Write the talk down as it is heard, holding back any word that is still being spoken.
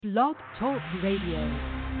Blog Talk Radio.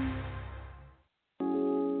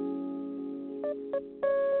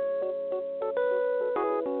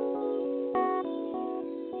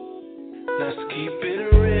 Let's keep it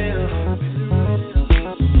real.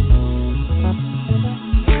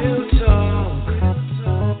 Real talk,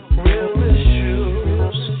 real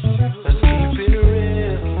issues. Let's keep it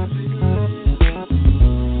real.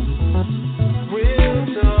 Real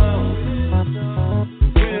talk,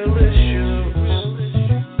 real issues.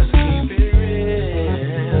 Let's keep it real.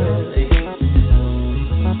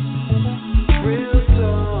 Real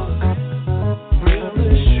talk, real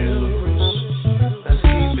issues. Let's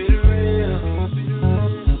keep it real.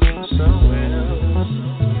 Somewhere.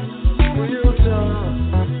 Real talk,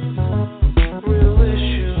 real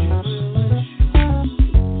issues.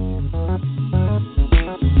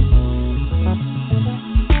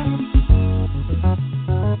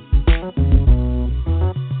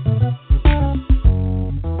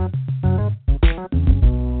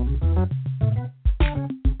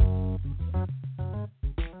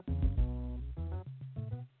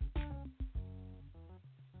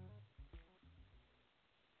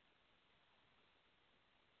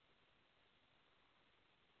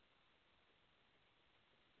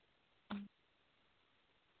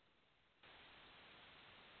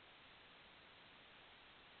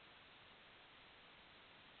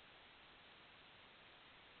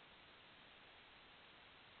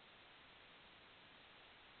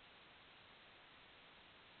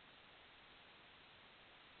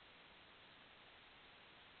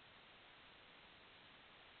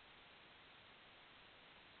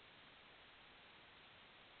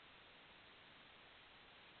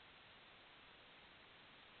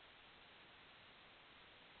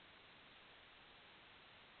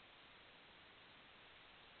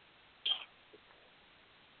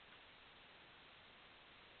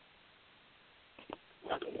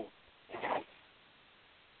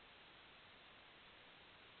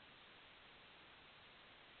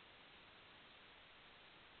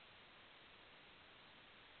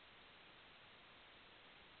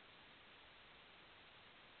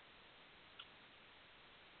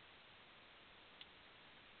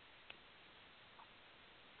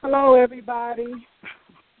 Hello, everybody.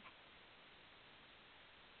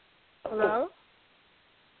 Hello?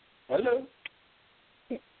 Hello.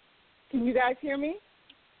 Can you guys hear me?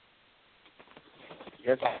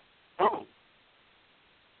 Yes, I. Oh.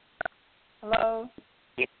 Hello?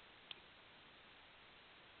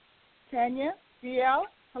 Tanya? DL?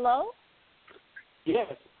 Hello?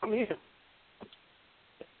 Yes, I'm here.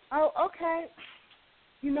 Oh, okay.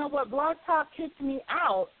 You know what? Blog Talk kicked me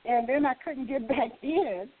out, and then I couldn't get back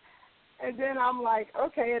in. And then I'm like,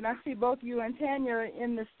 okay, and I see both you and Tanya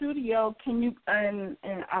in the studio. Can you, and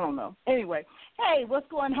I don't know. Anyway, hey, what's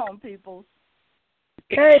going on, people?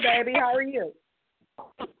 Hey, baby, how are you?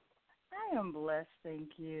 I am blessed, thank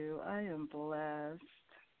you. I am blessed.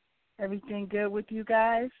 Everything good with you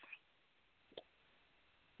guys?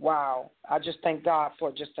 Wow. I just thank God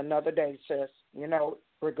for just another day, sis. You know,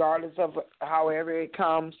 regardless of however it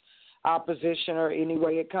comes, opposition or any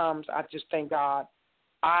way it comes, I just thank God.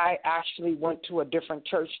 I actually went to a different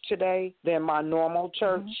church today than my normal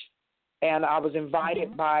church, and I was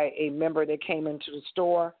invited by a member that came into the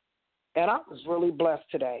store, and I was really blessed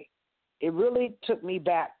today. It really took me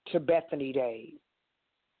back to Bethany days,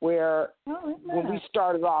 where when we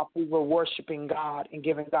started off, we were worshiping God and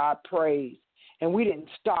giving God praise, and we didn't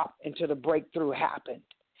stop until the breakthrough happened.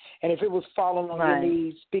 And if it was falling on your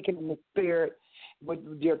knees, speaking in the Spirit, with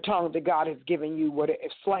your tongue that God has given you, what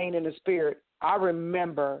it's slain in the Spirit, I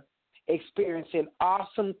remember experiencing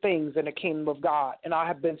awesome things in the kingdom of God, and I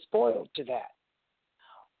have been spoiled to that.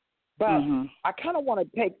 But I kind of want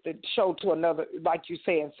to take the show to another, like you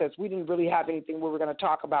say, and says we didn't really have anything we were going to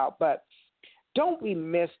talk about, but don't we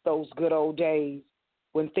miss those good old days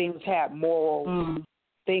when things had morals,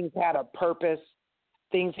 things had a purpose,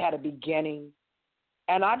 things had a beginning?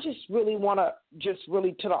 And I just really want to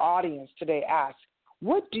to the audience today ask,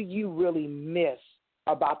 what do you really miss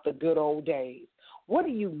about the good old days? What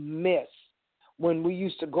do you miss when we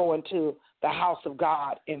used to go into the house of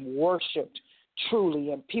God and worshiped truly,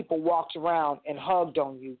 and people walked around and hugged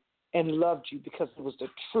on you and loved you because it was the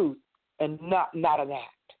truth and not an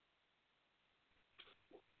act?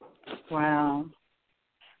 Wow.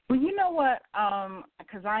 Well, you know what?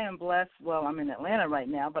 Because I am blessed. Well, I'm in Atlanta right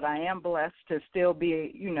now, but I am blessed to still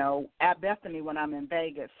be, at Bethany when I'm in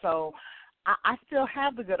Vegas. So I still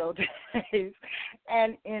have the good old days.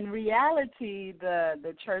 And in reality,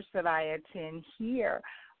 the church that I attend here,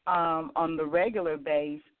 on the regular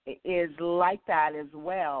base is like that as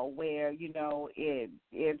well, where,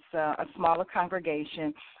 it's a smaller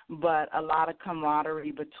congregation, but a lot of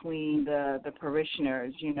camaraderie between the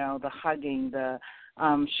parishioners, the hugging, the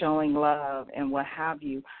showing love and what have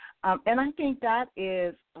you. And I think that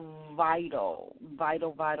is vital.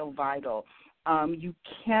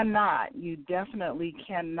 You definitely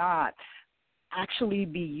cannot actually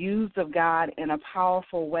be used of God in a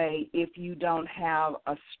powerful way if you don't have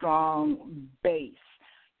a strong base.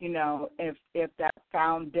 If that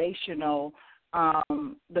foundational,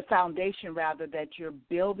 the foundation rather that you're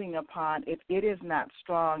building upon, if it is not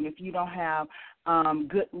strong, if you don't have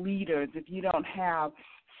good leaders, if you don't have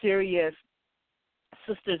serious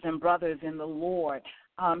sisters and brothers in the Lord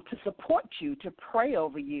to support you, to pray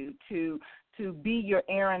over you, to be your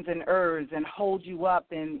Aarons and Urs and hold you up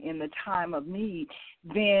in the time of need,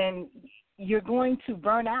 then you're going to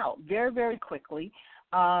burn out very, very quickly.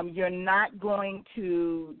 You're not going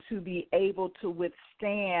to be able to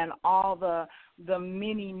withstand all the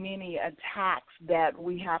many, many attacks that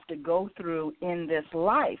we have to go through in this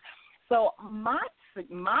life. So my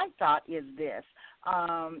thought is this,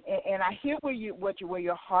 and I hear where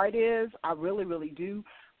your heart is. I really, really do.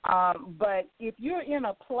 But if you're in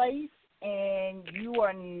a place and you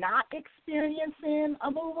are not experiencing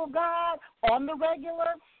a move of God on the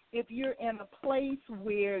regular, if you're in a place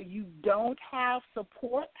where you don't have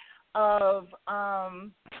support of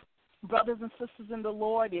brothers and sisters in the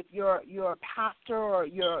Lord, if your pastor or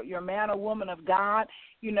your man or woman of God,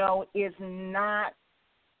 is not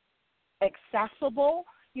accessible,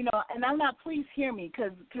 and please hear me,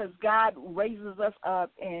 because God raises us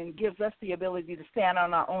up and gives us the ability to stand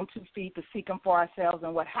on our own 2 feet, to seek Him for ourselves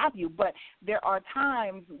and what have you. But there are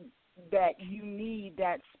times that you need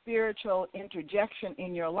that spiritual interjection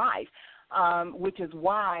in your life, which is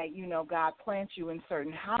why, God plants you in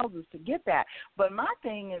certain houses to get that. But my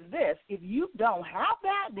thing is this: if you don't have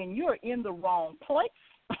that, then you're in the wrong place,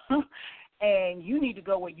 and you need to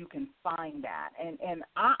go where you can find that. And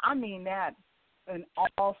I mean that in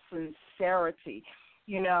all sincerity.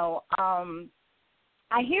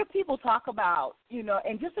 I hear people talk about,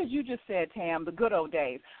 and just as you just said, Tam, the good old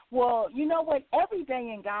days. Well, you know what? Every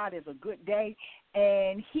day in God is a good day,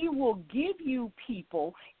 and He will give you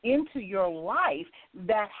people into your life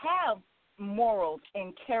that have morals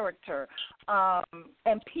and character,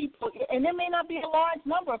 and people, and there may not be a large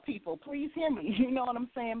number of people, please hear me, you know what I'm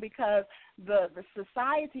saying, because the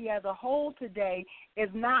society as a whole today is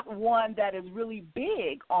not one that is really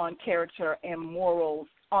big on character and morals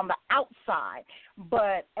on the outside.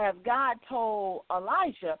 But as God told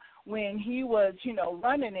Elijah when he was,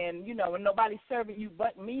 running and, and nobody's serving you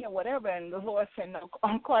but me or whatever, and the Lord said, no,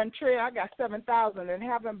 on contrary, I got 7,000 and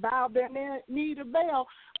haven't bowed their knee to Baal.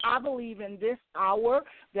 I believe in this hour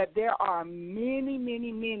that there are many,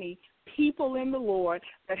 many, many people in the Lord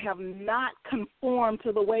that have not conformed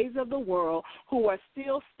to the ways of the world, who are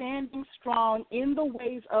still standing strong in the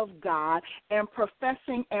ways of God and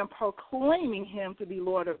professing and proclaiming Him to be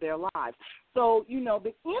Lord of their lives. So,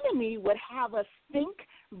 the enemy would have us think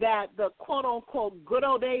that the quote-unquote good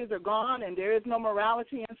old days are gone and there is no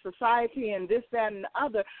morality in society and this, that, and the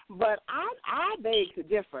other. But I beg to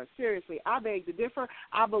differ. Seriously, I beg to differ.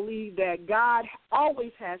 I believe that God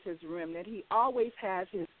always has His remnant. He always has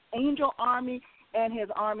His angel army and His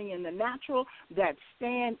army in the natural that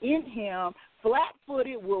stand in Him,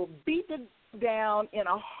 flat-footed, will beat them down in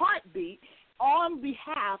a heartbeat on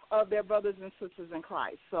behalf of their brothers and sisters in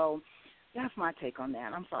Christ. So that's my take on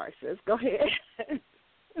that. I'm sorry, sis. Go ahead.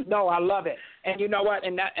 No, I love it. And you know what?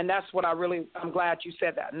 And that's what I'm glad you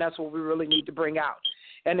said that. And that's what we really need to bring out.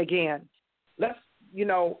 And again,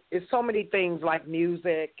 it's so many things like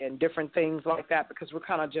music and different things like that, because we're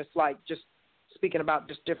kind of just speaking about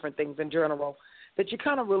just different things in general that you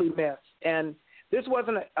kind of really miss. And this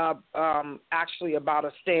wasn't actually about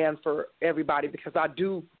a stand for everybody, because I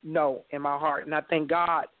do know in my heart, and I thank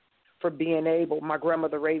God for being able. My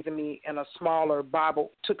grandmother raising me in a smaller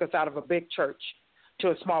Bible, took us out of a big church to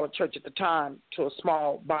a smaller church at the time, to a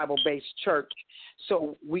small Bible-based church,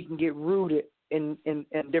 so we can get rooted in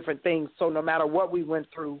different things. So no matter what we went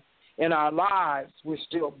through in our lives, we're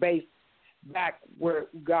still based back where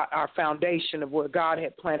we got our foundation of where God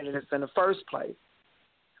had planted us in the first place.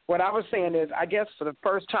 What I was saying is, I guess for the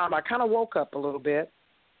first time, I kind of woke up a little bit.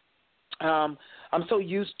 I'm so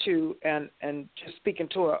used to, and just speaking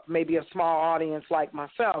to maybe a small audience like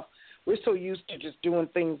myself, we're so used to just doing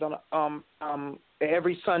things on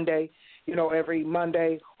every Sunday, every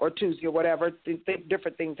Monday or Tuesday or whatever.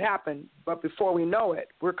 Different things happen, but before we know it,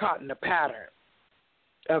 we're caught in a pattern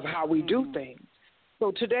of how we do things.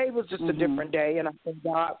 So today was just a different day, and I thank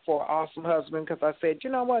God for an awesome husband because I said, you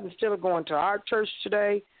know what, instead of going to our church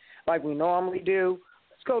today like we normally do,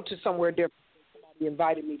 let's go to somewhere different. Somebody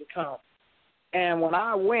invited me to come. And when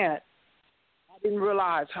I went, I didn't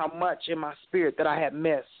realize how much in my spirit that I had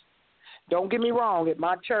missed. Don't get me wrong, at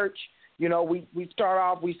my church, you know, we start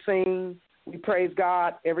off, we sing, we praise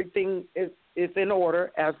God, everything is in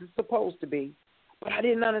order as it's supposed to be. But I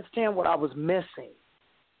didn't understand what I was missing.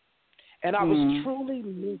 And I was truly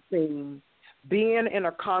missing being in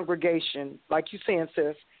a congregation, like you saying,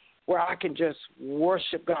 sis, where I can just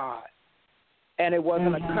worship God. And it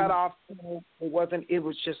wasn't a cutoff point. It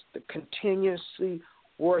was just the continuously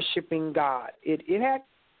worshiping God. It had,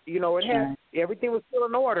 you know, everything was still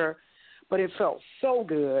in order, but it felt so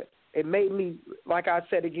good. It made me, like I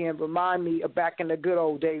said again, remind me of back in the good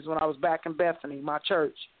old days when I was back in Bethany, my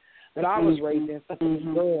church, that I was raised in, such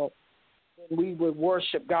a world. We would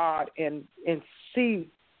worship God and see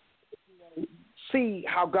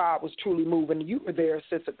how God was truly moving. You were there,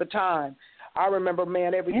 sis, at the time. I remember,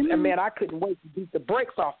 man, I couldn't wait to beat the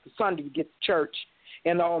brakes off the Sunday to get to church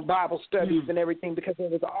and on Bible studies and everything because there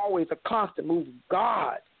was always a constant move of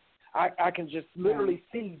God. I can just literally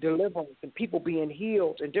see deliverance and people being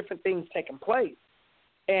healed and different things taking place.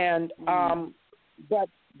 And but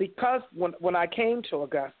because when I came to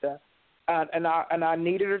Augusta, and I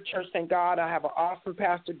needed a church, thank God I have an awesome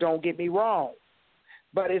pastor, don't get me wrong.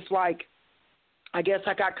 But it's like, I guess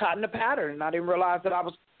I got caught in the pattern, and I didn't realize that I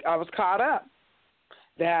was caught up.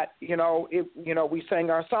 That, we sang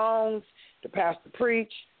our songs, the pastor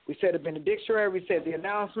preached, we said the benedictory, we said the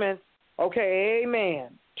announcements. Okay,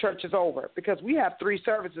 amen. Church is over. Because we have 3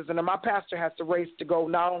 services, and then my pastor has to race to go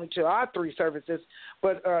not only to our 3 services,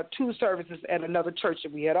 but 2 services at another church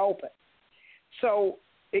that we had opened. So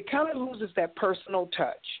it kind of loses that personal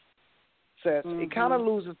touch, sis. It kind of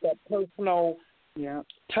loses that personal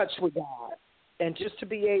touch with God. And just to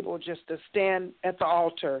be able just to stand at the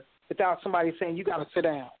altar without somebody saying, you got to sit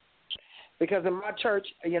down. Because in my church,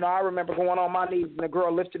 I remember going on my knees, and the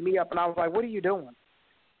girl lifted me up, and I was like, what are you doing?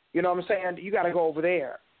 You know what I'm saying? You got to go over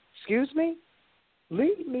there. Excuse me?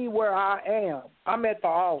 Leave me where I am. I'm at the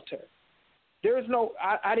altar. There is no,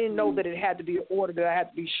 I didn't know that it had to be an order, that I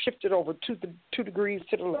had to be shifted over 2 degrees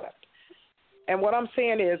to the left. And what I'm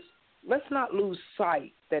saying is, let's not lose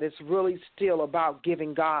sight that it's really still about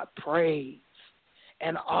giving God praise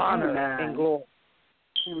and honor and glory.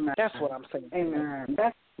 Amen. That's what I'm saying. Amen.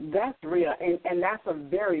 That's real, and that's a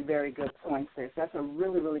very, very good point, sis. That's a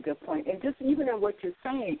really, really good point. And just even in what you're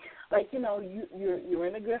saying, like, you're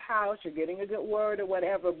in a good house, you're getting a good word or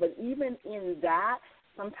whatever, but even in that,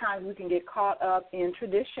 sometimes we can get caught up in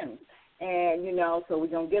traditions. And, so we're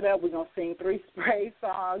going to get up, we're going to sing 3 praise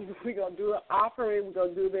songs, we're going to do an offering, we're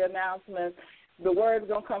going to do the announcements, the word's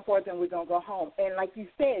going to come forth, and we're going to go home. And like you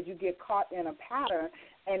said, you get caught in a pattern,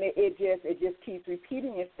 and it just keeps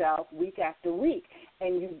repeating itself week after week.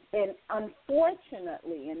 And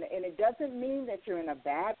unfortunately, and it doesn't mean that you're in a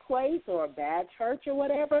bad place or a bad church or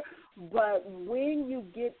whatever, but when you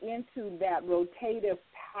get into that rotative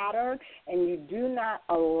pattern and you do not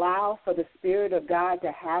allow for the Spirit of God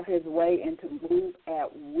to have his way and to move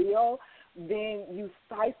at will, then you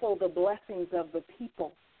stifle the blessings of the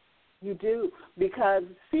people. You do, because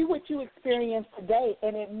see what you experienced today,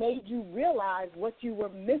 and it made you realize what you were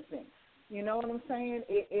missing. You know what I'm saying?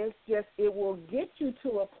 It will get you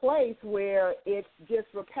to a place where it's just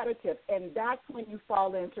repetitive, and that's when you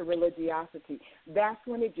fall into religiosity. That's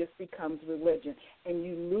when it just becomes religion, and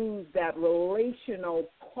you lose that relational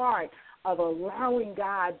part of allowing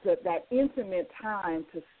God that intimate time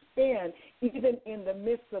to spend even in the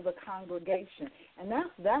midst of a congregation. And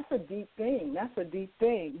that's a deep thing. That's a deep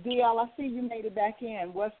thing. DL, I see you made it back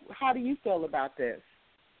in. How do you feel about this?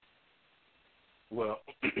 Well,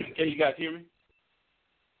 can you guys hear me?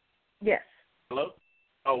 Yes. Hello?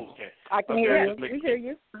 Oh, okay. I can hear you. We hear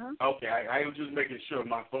you. Uh-huh. Okay, I was just making sure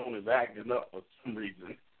my phone is acting up for some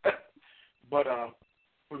reason. But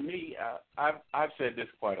for me, I've said this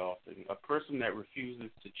quite often. A person that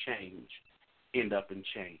refuses to change end up in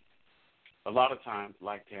change. A lot of times,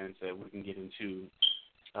 like Taryn said, we can get into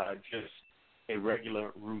just a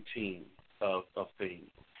regular routine of things,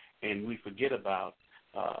 and we forget about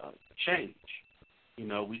change.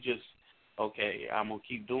 We just, I'm going to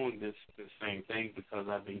keep doing this same thing because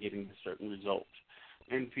I've been getting a certain result.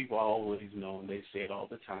 And people always know, and they say it all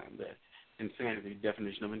the time, that insanity,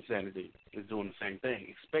 definition of insanity, is doing the same thing,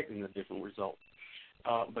 expecting a different result.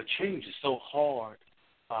 But change is so hard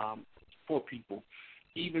for people,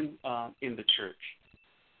 even in the church.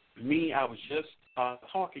 Me, I was just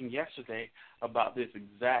talking yesterday about this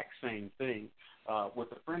exact same thing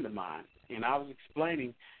with a friend of mine, and I was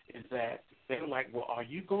explaining is that they were like, well, are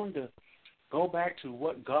you going to go back to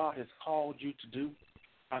what God has called you to do?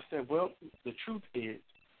 I said, well, the truth is,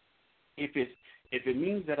 if it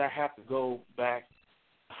means that I have to go back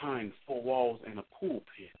behind four walls in a pulpit,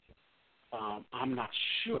 I'm not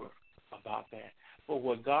sure about that. But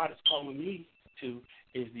what God is calling me to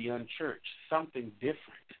is the unchurched, something different.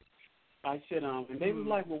 I said, and they were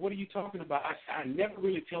like, well, what are you talking about? I said, I never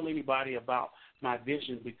really tell anybody about my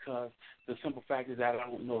vision because the simple fact is that I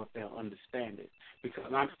don't know if they'll understand it because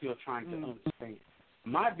I'm still trying to understand.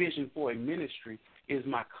 My vision for a ministry is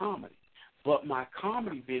my comedy, but my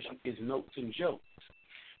comedy vision is Notes and Jokes.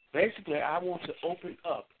 Basically, I want to open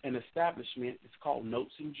up an establishment. It's called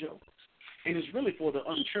Notes and Jokes. And it's really for the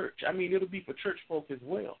unchurched. I mean, it'll be for church folk as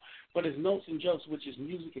well. But it's Notes and Jokes, which is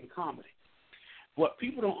music and comedy. What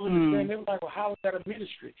people don't understand, they're like, well, how is that a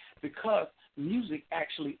ministry? Because music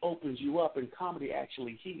actually opens you up and comedy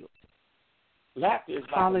actually heals. Laughter is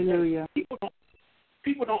like Hallelujah.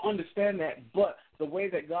 People don't understand that, but the way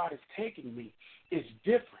that God is taking me is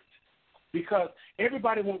different. Because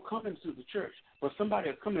everybody won't come into the church, but somebody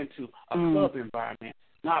will come into a club environment,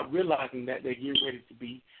 not realizing that they're getting ready to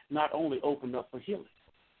be not only opened up for healing.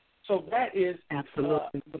 So that is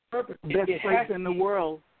absolutely the purpose. Best place in the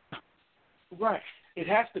world. Right. It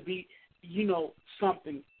has to be,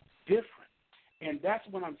 something different. And that's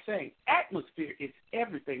what I'm saying. Atmosphere is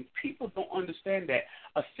everything. People don't understand that.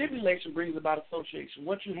 Assimilation brings about association.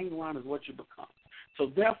 What you hang around is what you become.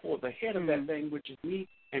 So therefore, the head of that thing, which is me,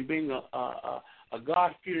 and being a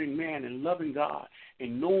God-fearing man and loving God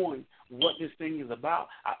and knowing what this thing is about,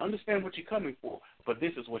 I understand what you're coming for, but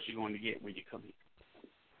this is what you're going to get when you come here.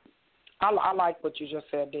 I like what you just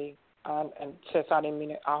said, Dee. And since I didn't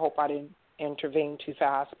mean it, I hope I didn't intervene too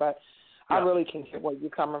fast, but I really can get where you're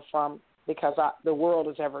coming from because the world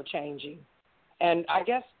is ever changing. And I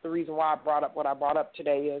guess the reason why I brought up what I brought up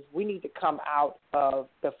today is we need to come out of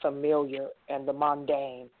the familiar and the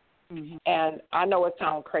mundane. Mm-hmm. And I know it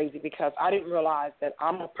sounds crazy because I didn't realize that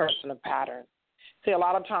I'm a person of pattern. See, a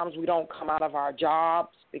lot of times we don't come out of our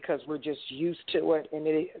jobs because we're just used to it, and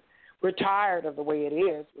we're tired of the way it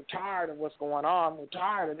is. We're tired of what's going on. We're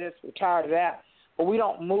tired of this. We're tired of that. But we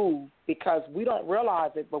don't move because we don't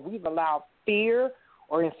realize it, but we've allowed fear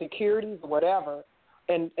or insecurities or whatever.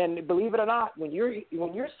 And believe it or not, when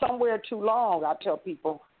you're somewhere too long, I tell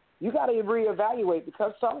people, you got to reevaluate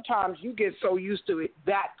because sometimes you get so used to it,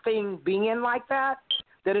 that thing being like that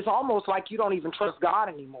it's almost like you don't even trust God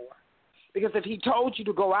anymore. Because if he told you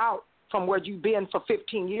to go out from where you've been for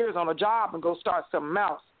 15 years on a job and go start something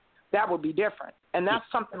else, that would be different. And that's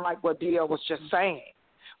something like what D.L. was just saying.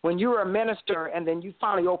 When you're a minister and then you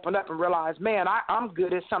finally open up and realize, man, I'm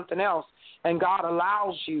good at something else, and God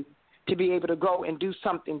allows you to be able to go and do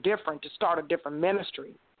something different, to start a different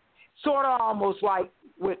ministry. Sort of almost like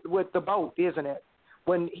with the boat, isn't it?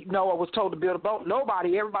 When Noah was told to build a boat,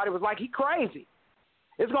 everybody was like, he crazy.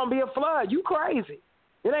 It's going to be a flood. You crazy.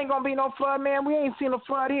 It ain't going to be no flood, man. We ain't seen a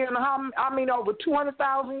flood here in, over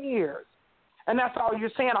 200,000 years. And that's all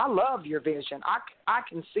you're saying. I love your vision. I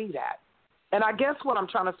can see that. And I guess what I'm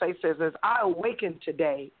trying to say, sis, is I awakened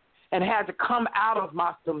today and had to come out of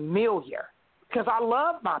my familiar because I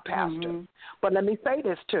love my pastor. Mm-hmm. But let me say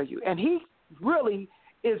this to you. And he really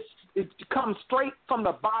it comes straight from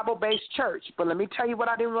the Bible-based church. But let me tell you what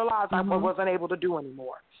I didn't realize I wasn't able to do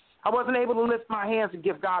anymore. I wasn't able to lift my hands and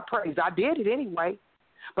give God praise. I did it anyway.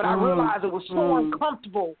 But I realized it was so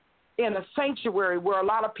uncomfortable in a sanctuary where a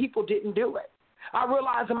lot of people didn't do it. I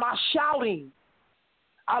realized in my shouting,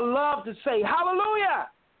 I love to say hallelujah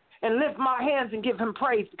and lift my hands and give him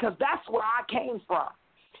praise because that's where I came from.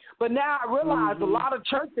 But now I realize a lot of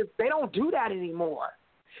churches, they don't do that anymore.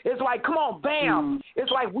 It's like, come on, bam.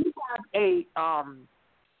 It's like we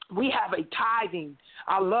have a tithing.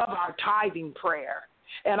 I love our tithing prayer.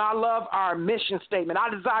 And I love our mission statement. I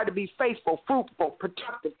desire to be faithful, fruitful,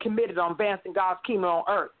 productive, committed on advancing God's kingdom on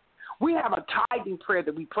earth. We have a tithing prayer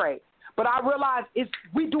that we pray. But I realize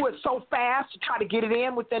we do it so fast to try to get it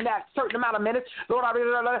in within that certain amount of minutes. Lord,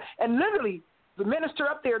 and literally, the minister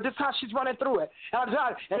up there, this is how she's running through it.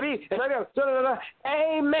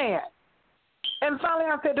 Amen. And finally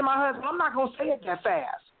I said to my husband, I'm not going to say it that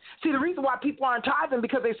fast. See, the reason why people aren't tithing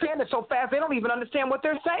because they're saying it so fast, they don't even understand what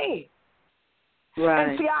they're saying. Right,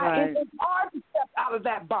 and see, it's hard to step out of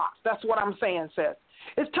that box. That's what I'm saying, sis.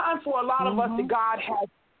 It's time for a lot of us that God has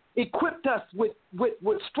equipped us with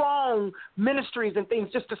strong ministries and things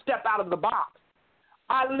just to step out of the box.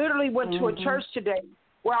 I literally went to a church today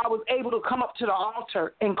where I was able to come up to the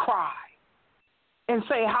altar and cry and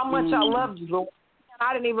say how much I love you, Lord.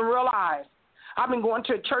 I didn't even realize. I've been going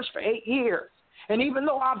to a church for 8 years. And even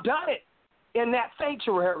though I've done it in that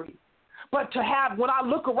sanctuary, but to have, when I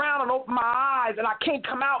look around and open my eyes and I can't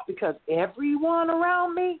come out because everyone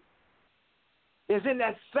around me is in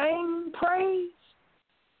that same praise,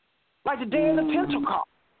 like the day of the Pentecost.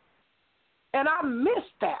 And I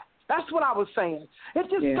missed that. That's what I was saying. It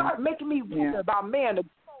just started making me wonder about, man, the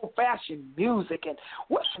old-fashioned music and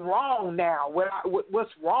what's wrong now?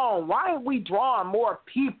 What's wrong? Why aren't we drawing more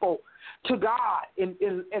people to God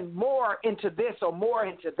and more into this or more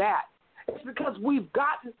into that? It's because we've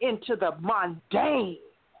gotten into the mundane.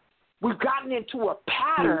 We've gotten into a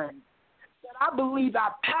pattern that I believe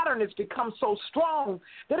our pattern has become so strong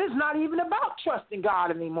that it's not even about trusting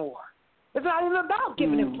God anymore. It's not even about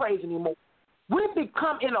giving Him praise anymore. We've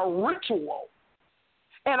become in a ritual.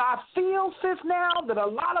 And I feel, sis, now that a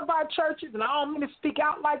lot of our churches, and I don't mean to speak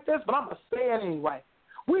out like this, but I'm going to say it anyway,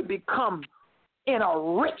 we become in a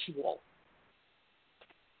ritual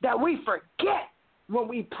that we forget when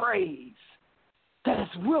we praise that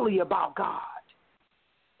it's really about God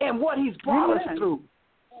and what He's brought us through,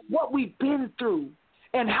 what we've been through,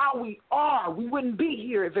 and how we are. We wouldn't be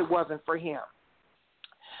here if it wasn't for Him.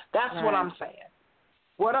 That's what I'm saying.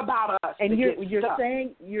 What about us? And you're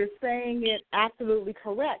saying it absolutely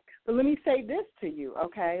correct. But let me say this to you,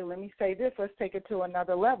 okay? Let me say this. Let's take it to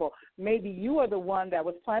another level. Maybe you are the one that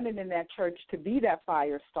was planted in that church to be that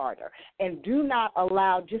fire starter. And do not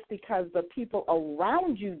allow, just because the people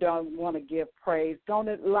around you don't want to give praise, don't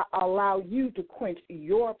allow you to quench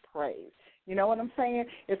your praise. You know what I'm saying?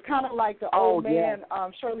 It's kind of like the old man,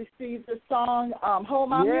 Shirley Caesar's song, Hold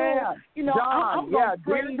My Mule. You know, I'm going to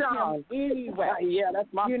praise Him anyway.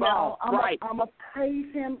 That's my song. Know, I'm going to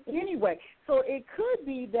praise Him anyway. So it could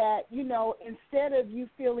be that, you know, instead of you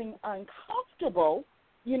feeling uncomfortable,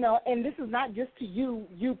 you know, and this is not just to you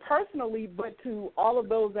personally, but to all of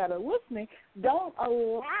those that are listening, don't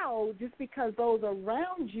allow, just because those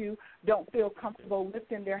around you don't feel comfortable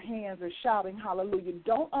lifting their hands or shouting hallelujah,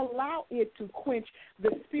 don't allow it to quench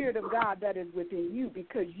the Spirit of God that is within you,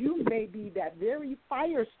 because you may be that very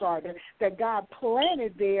fire starter that God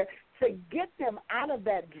planted there to get them out of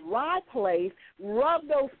that dry place, rub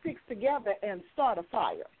those sticks together, and start a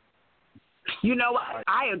fire. You know,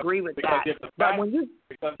 I agree with that. If the pastor's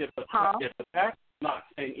not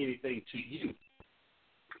saying anything to you,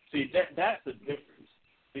 see, that's the difference.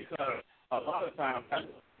 Because a lot of times,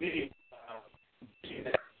 being in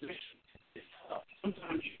that position is tough.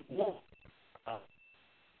 Sometimes you want a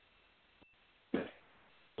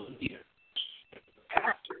leader. The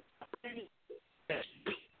pastor,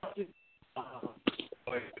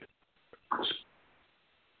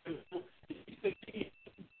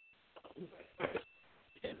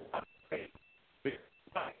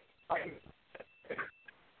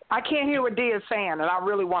 I can't hear what D is saying, and I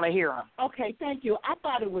really want to hear him. Okay, thank you. I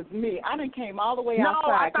thought it was me. I done came all the way outside.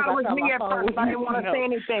 No, I outside. thought it was me at first. I didn't want to say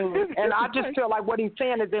anything, and I just feel like what he's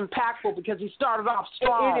saying is impactful because he started off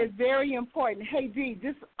strong. It is very important. Hey, D,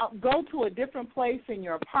 just go to a different place in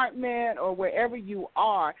your apartment or wherever you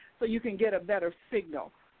are so you can get a better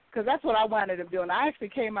signal, because that's what I wanted to do. And I actually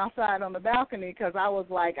came outside on the balcony because I was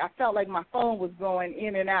like, I felt like my phone was going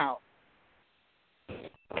in and out.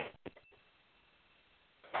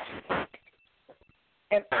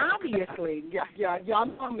 And obviously, y'all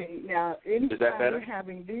know me. Now, anytime we're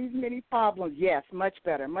having these many problems, yes, much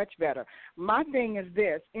better, much better. My thing is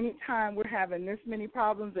this. Anytime we're having this many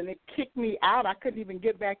problems and it kicked me out, I couldn't even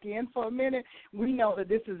get back in for a minute, we know that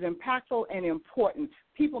this is impactful and important.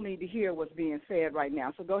 People need to hear what's being said right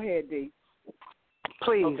now. So go ahead, D.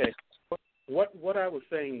 Please. Okay. What I was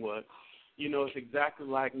saying was, you know, it's exactly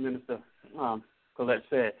like Minister Colette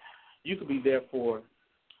said. You could be there for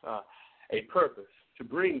a purpose, to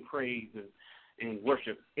bring praise and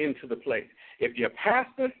worship into the place. If your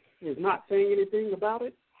pastor is not saying anything about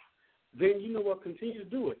it, then you know what, continue to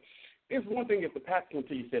do it. It's one thing if the pastor can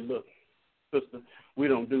tell you, say, look, sister, we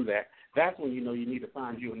don't do that. That's when you know you need to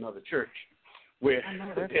find you another church where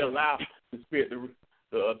they allow the Spirit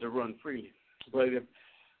to run freely. But if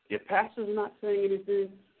your pastor's not saying anything,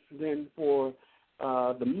 then for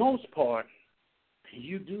the most part,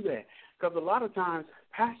 you do that. Because a lot of times,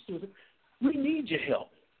 pastors, we need your help.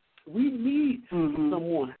 We need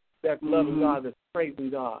someone that's loving God, that's praising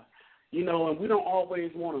God. You know, and we don't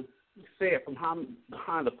always want to say it from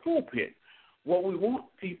behind the pulpit. What we want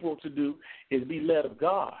people to do is be led of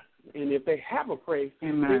God. And if they have a praise,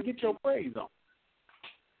 then get your praise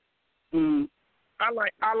on. I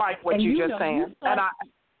like what you're just saying.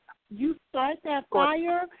 You start that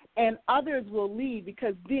fire, and others will leave,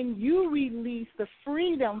 because then you release the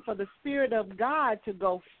freedom for the Spirit of God to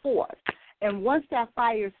go forth. And once that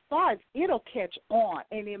fire starts, it'll catch on.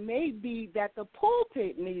 And it may be that the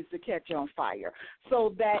pulpit needs to catch on fire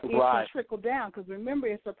so that it can trickle down. Because remember,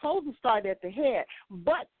 it's supposed to start at the head.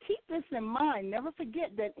 But keep this in mind. Never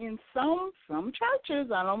forget that in some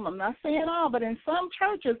churches, I'm not saying all, but in some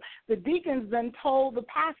churches, the deacons then told the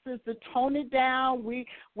pastors to tone it down.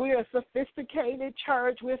 We're a sophisticated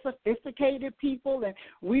church. We're sophisticated people, and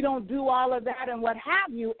we don't do all of that and what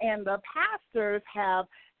have you. And the pastors have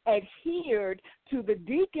adhered to the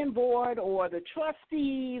deacon board or the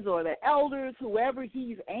trustees or the elders, whoever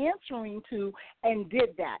he's answering to, and did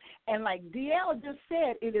that. And like DL just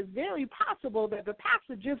said, it is very possible that the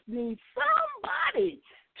pastor just needs somebody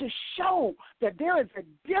to show that there is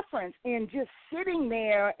a difference in just sitting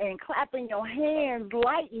there and clapping your hands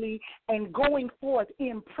lightly and going forth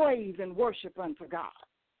in praise and worship unto God.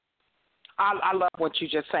 I love what you're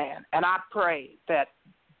just saying, and I pray that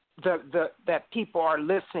that people are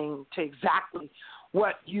listening to exactly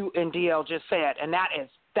what you and DL just said, and that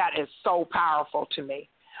is so powerful to me.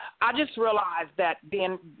 I just realized that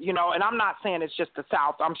being, and I'm not saying it's just the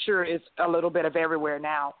South. I'm sure it's a little bit of everywhere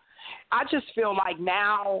now. I just feel like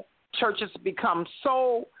now churches become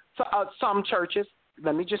some churches,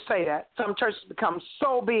 let me just say that, some churches become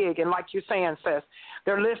so big, and like you're saying, sis,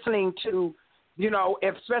 they're listening to,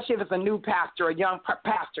 especially if it's a new pastor, a young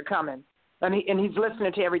pastor coming, and he's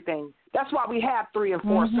listening to everything. That's why we have 3 and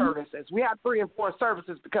 4 services. We have 3 and 4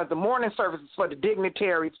 services because the morning service is for the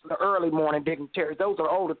dignitaries, for the early morning dignitaries. Those are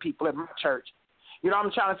older people in my church. You know what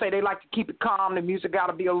I'm trying to say? They like to keep it calm. The music got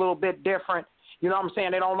to be a little bit different. You know what I'm saying?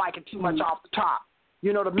 They don't like it too much off the top.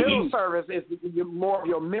 The middle service is more of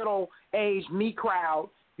your middle-aged me crowd.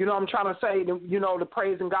 You know what I'm trying to say? The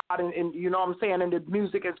praising God and you know what I'm saying? And the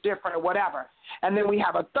music is different or whatever. And then we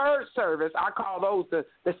have a third service. I call those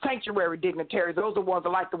the sanctuary dignitaries. Those are the ones that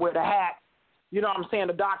like to wear the hats. You know what I'm saying?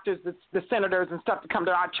 The doctors, the senators and stuff that come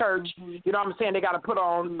to our church. You know what I'm saying? They got to put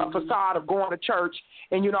on a facade of going to church.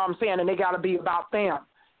 And you know what I'm saying? And they got to be about them.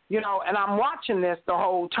 And I'm watching this the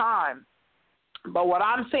whole time. But what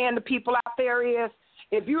I'm saying to people out there is,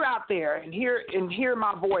 if you're out there and hear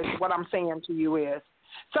my voice, what I'm saying to you is,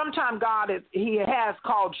 sometimes He has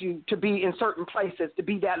called you to be in certain places, to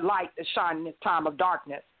be that light that shines in this time of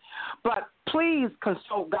darkness. But please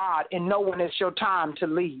consult God and know when it's your time to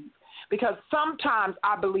leave. Because sometimes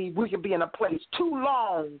I believe we can be in a place too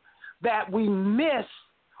long that we miss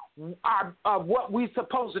what we're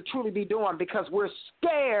supposed to truly be doing because we're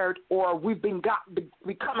scared or we've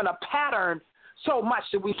becoming a pattern so much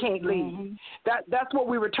that we can't leave. That's what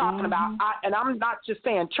we were talking about. And I'm not just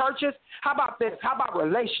saying churches. How about this? How about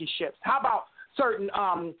relationships? How about certain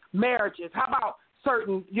marriages? How about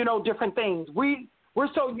certain, different things? We're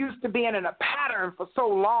so used to being in a pattern for so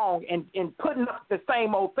long and putting up the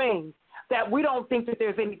same old thing that we don't think that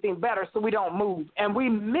there's anything better, so we don't move. And we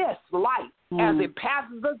miss light as it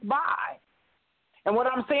passes us by. And what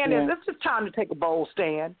I'm saying is it's just time to take a bold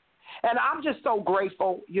stand. And I'm just so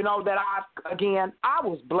grateful, that I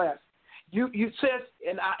was blessed. You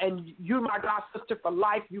sis, and you my God sister for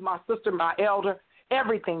life. You my sister, my elder,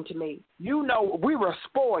 everything to me. We were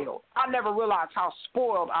spoiled. I never realized how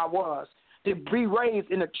spoiled I was to be raised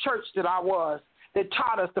in the church that I was, that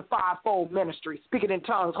taught us the fivefold ministry, speaking in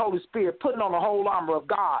tongues, Holy Spirit, putting on the whole armor of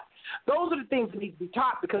God. Those are the things that need to be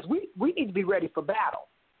taught because we need to be ready for battle.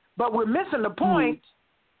 But we're missing the point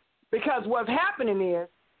because what's happening is,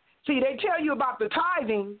 see, they tell you about the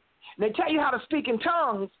tithing, and they tell you how to speak in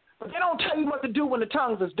tongues, but they don't tell you what to do when the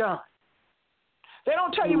tongues is done. They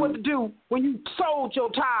don't tell you what to do when you sold your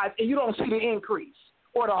tithe and you don't see the increase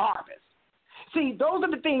or the harvest. See, those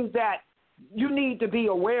are the things that you need to be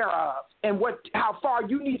aware of and how far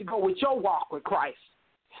you need to go with your walk with Christ.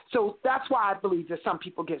 So that's why I believe that some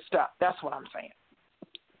people get stuck. That's what I'm saying.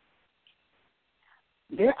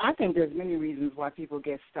 I think there's many reasons why people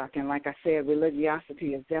get stuck, and like I said, religiosity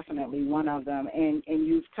is definitely one of them. And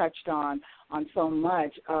you've touched on so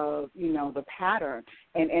much of the pattern.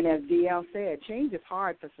 And as DL said, change is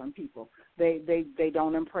hard for some people. They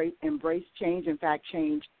don't embrace change. In fact,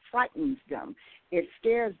 change frightens them. It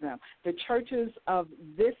scares them. The churches of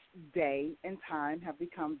this day and time have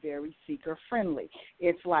become very seeker-friendly.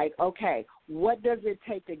 It's like, okay, what does it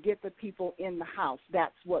take to get the people in the house?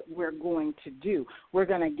 That's what we're going to do. We're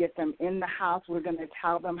going to get them in the house. We're going to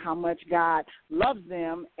tell them how much God loves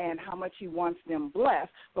them and how much He wants them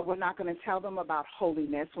blessed, but we're not going to tell them about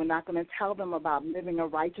holiness. We're not going to tell them about living a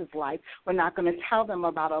righteous life. We're not going to tell them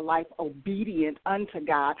about a life obedient obedient unto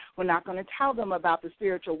God. We're not going to tell them about the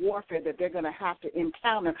spiritual warfare that they're going to have to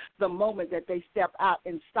encounter the moment that they step out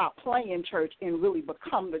and stop playing church and really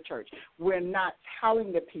become the church. We're not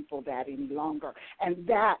telling the people that any longer, and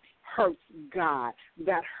that hurts God.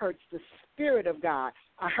 That hurts the Spirit of God.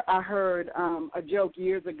 I heard a joke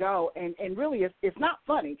years ago, and really it's not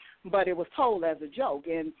funny, but it was told as a joke,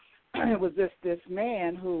 and it was this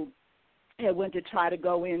man who had went to try to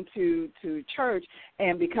go into church,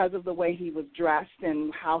 and because of the way he was dressed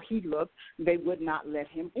and how he looked, they would not let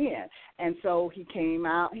him in. And so he came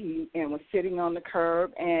out and was sitting on the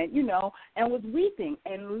curb and, and was weeping.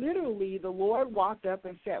 And literally the Lord walked up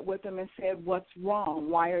and sat with him and said, "What's wrong?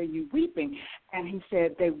 Why are you weeping?" And he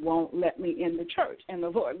said, "They won't let me in the church." And the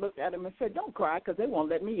Lord looked at him and said, "Don't cry, because they won't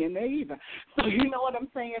let me in there either." So you know what I'm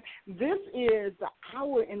saying? This is the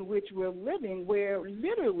hour in which we're living, where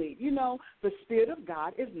literally, the Spirit of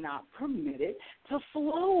God is not permitted to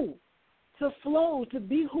flow, to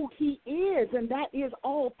be who he is, and that is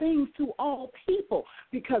all things to all people,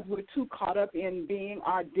 because we're too caught up in being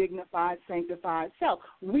our dignified, sanctified self.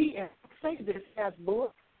 We, and I say this as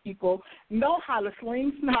Lord, people know how to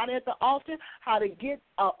sling snot at the altar, how to get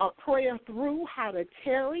a prayer through, how to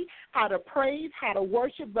tarry, how to praise, how to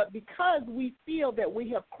worship, but because we feel that we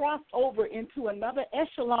have crossed over into another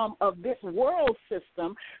echelon of this world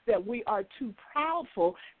system, that we are too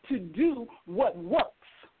proudful to do what works.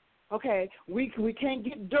 Okay, we can't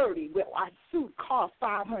get dirty. Well, our suit costs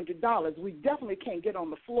 $500. We definitely can't get on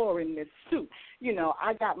the floor in this suit.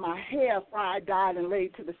 I got my hair fried, dyed, and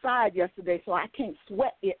laid to the side yesterday, so I can't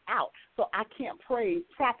sweat it out, so I can't pray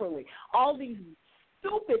properly. All these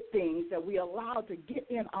stupid things that we allow to get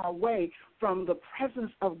in our way from the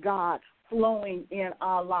presence of God flowing in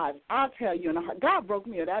our lives. I'll tell you, God broke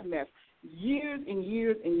me of that mess. Years and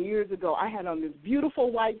years and years ago, I had on this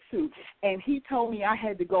beautiful white suit, and he told me I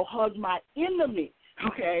had to go hug my enemy,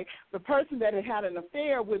 okay, the person that had an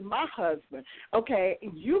affair with my husband. Okay,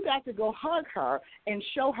 you got to go hug her and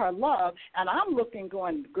show her love, and I'm looking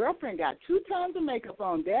going, girlfriend got 2 tons of makeup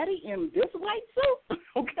on, daddy, in this white suit,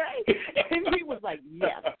 okay? And he was like,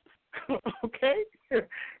 yes. Okay?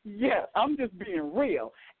 Yeah, I'm just being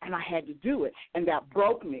real. And I had to do it. And that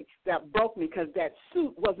broke me. That broke me because that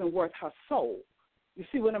suit wasn't worth her soul. You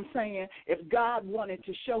see what I'm saying? If God wanted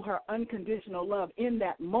to show her unconditional love in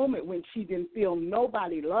that moment when she didn't feel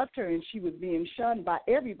nobody loved her and she was being shunned by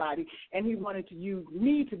everybody, and he wanted to use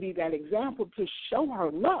me to be that example to show her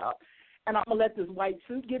love, and I'm going to let this white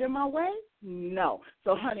suit get in my way? No.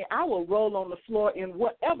 So, honey, I will roll on the floor in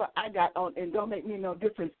whatever I got on, and don't make me no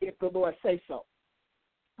difference if the Lord say so.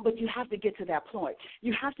 But you have to get to that point.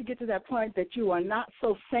 You have to get to that point that you are not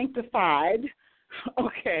so sanctified,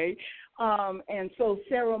 okay, and so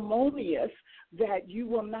ceremonious that you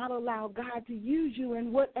will not allow God to use you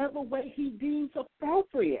in whatever way he deems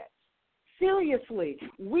appropriate. Seriously,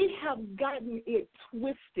 we have gotten it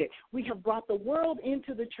twisted. We have brought the world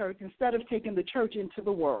into the church instead of taking the church into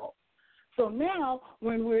the world. So now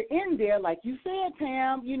when we're in there, like you said,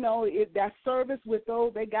 Pam, that service with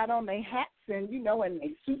those, they got on their hats and, and their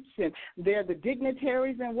suits, and they're the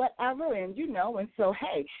dignitaries and whatever, and, and so,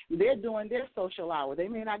 hey, they're doing their social hour. They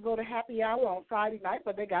may not go to happy hour on Friday night,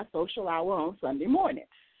 but they got social hour on Sunday morning.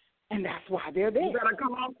 And that's why they're there. You better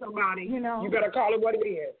call somebody. You better call it what it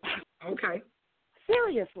is. Okay.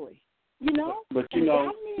 Seriously. But you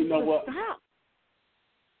know what? Stop.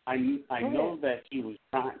 I know that you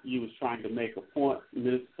was trying to make a point,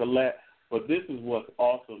 Ms. Colette, but this is what's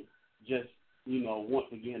awesome, just, once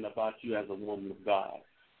again about you as a woman of God.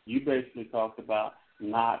 You basically talked about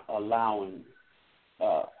not allowing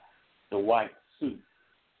the white suit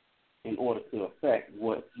in order to affect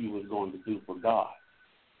what you was going to do for God.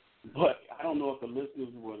 But I don't know if the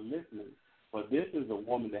listeners were listening, but this is a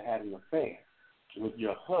woman that had an affair with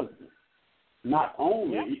your husband. Not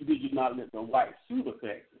only did you not let the white suit affect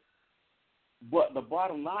it, but the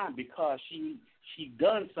bottom line, because she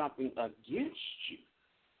done something against you,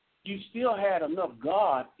 you still had enough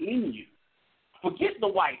God in you. Forget the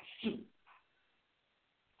white suit.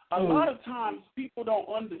 A lot of times people don't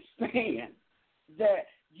understand that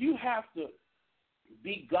you have to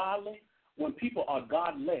be godly when people are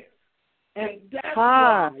godless. And that's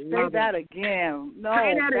say that again. No,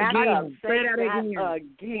 say that again. Say that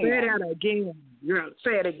again. Girl,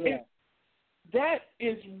 say it again. That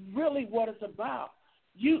is really what it's about.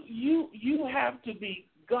 You have to be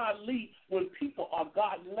godly when people are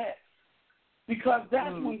godless, because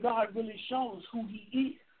that's when God really shows who he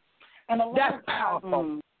is. And a lot of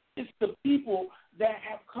times it's the people that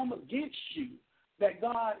have come against you that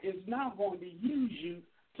God is now going to use you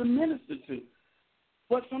to minister to.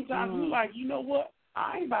 But sometimes we're like, you know what?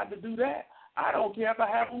 I ain't about to do that. I don't care if I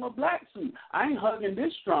have on a black suit. I ain't hugging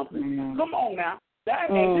this strumpet. Mm. Come on now. That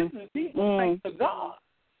Mm. this is people thanks to God.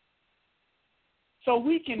 So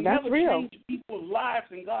we can That's never real. change people's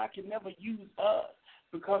lives, and God can never use us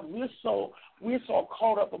because we're so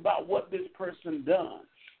caught up about what this person done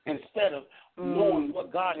instead of knowing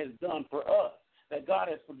what God has done for us. That God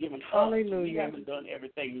has forgiven us. Hallelujah. We haven't done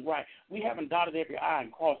everything right. We haven't dotted every I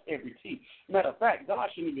and crossed every T. Matter of fact, God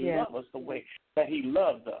shouldn't even love us the way that He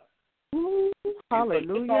loved us. Ooh, hallelujah.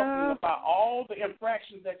 You're talking about all the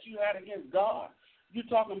infractions that you had against God. You're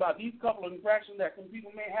talking about these couple of infractions that some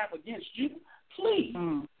people may have against you. Please.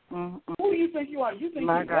 Who do you think you are? You think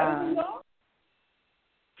you're better than God?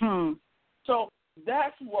 So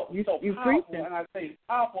that's what was so powerful, and I say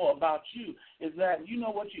powerful about you is that you know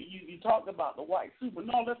what you talked about the white suit, but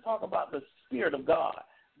no, let's talk about the Spirit of God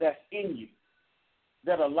that's in you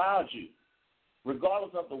that allows you,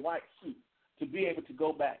 regardless of the white suit, to be able to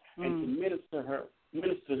go back and to minister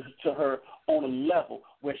to her on a level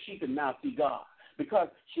where she can now see God, because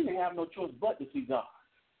she didn't have no choice but to see God.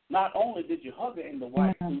 Not only did you hug her in the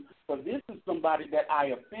white suit, but this is somebody that I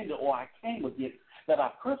offended or I came against, that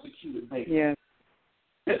I persecuted, baby. Yes.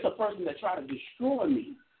 This is a person that tried to destroy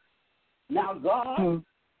me. Now, God,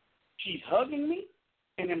 she's hugging me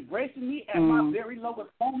and embracing me at my very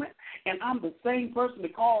lowest moment, and I'm the same person to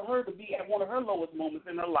call her to be at one of her lowest moments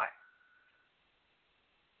in her life.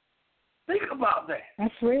 Think about that.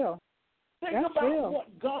 That's real. Think That's about real.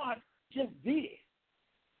 what God just did.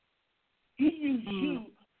 He used you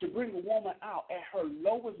to bring a woman out at her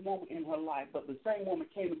lowest moment in her life, but the same woman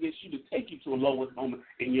came against you to take you to a lowest moment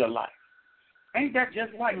in your life. Ain't that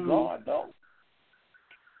just like God, though?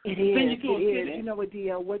 It is. You know what,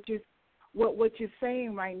 D.L., what you're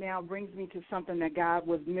saying right now brings me to something that God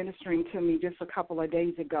was ministering to me just a couple of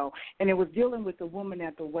days ago, and it was dealing with the woman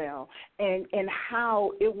at the well, and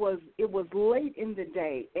how it was late in the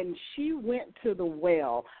day, and she went to the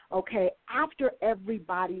well, okay, after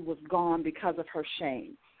everybody was gone because of her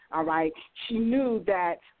shame. All right. She knew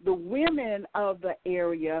that the women of the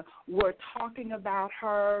area were talking about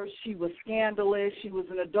her. She was scandalous. She was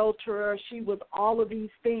an adulterer. She was all of these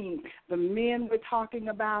things. The men were talking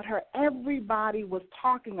about her. Everybody was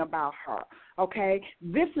talking about her. Okay.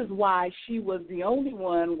 This is why she was the only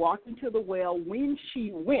one walking to the well when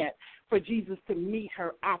she went for Jesus to meet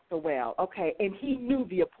her at the well. Okay. And he knew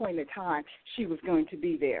the appointed time she was going to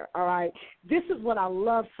be there. All right. This is what I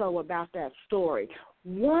love so about that story.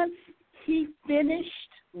 Once he finished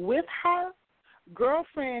with her,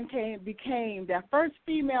 girlfriend became that first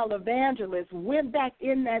female evangelist, went back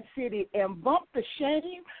in that city and bumped the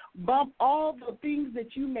shame, bumped all the things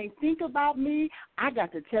that you may think about me. I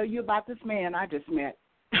got to tell you about this man I just met.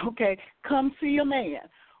 Okay, come see a man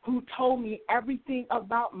who told me everything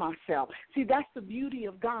about myself. See, that's the beauty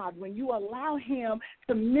of God. When you allow him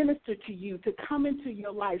to minister to you, to come into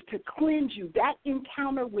your life, to cleanse you, that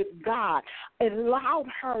encounter with God allowed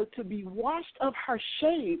her to be washed of her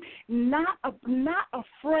shame, not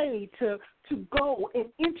afraid to go and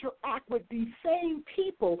interact with these same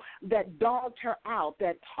people that dogged her out,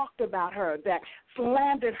 that talked about her, that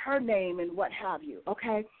slandered her name and what have you,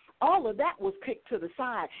 okay? All of that was kicked to the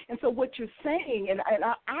side. And so what you're saying, and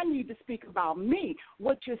I need to speak about me,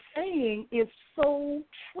 what you're saying is so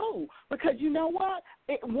true. Because you know what?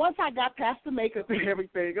 Once I got past the makeup and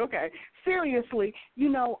everything, okay, seriously, you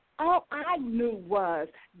know, all I knew was,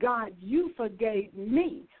 God, you forgave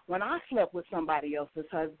me when I slept with somebody else's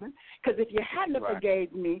husband. Because if you hadn't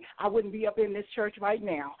forgave me, I wouldn't be up in this church right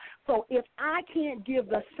now. So if I can't give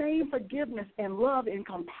the same forgiveness and love and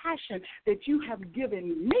compassion that you have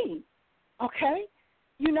given me, okay,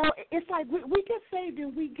 you know, it's like we get saved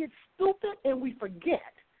and we get stupid and we forget.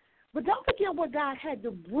 But don't forget what God had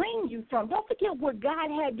to bring you from. Don't forget what God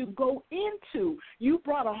had to go into. You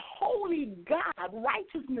brought a holy God,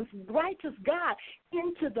 righteous God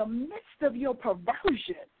into the midst of your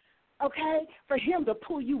perversion, okay, for him to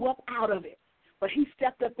pull you up out of it. But he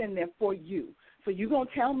stepped up in there for you. So you going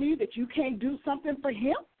to tell me that you can't do something for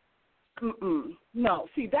him? No.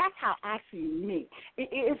 See, that's how I see me.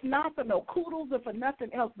 It's not for no kudos or for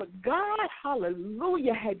nothing else. But God,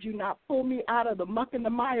 hallelujah, had you not pulled me out of the muck and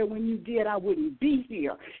the mire when you did, I wouldn't be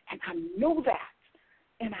here. And I know that.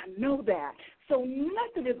 So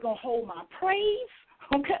nothing is going to hold my praise,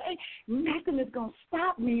 okay? Nothing is going to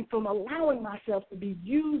stop me from allowing myself to be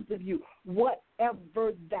used of you,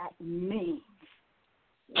 whatever that means.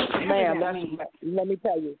 Man, let me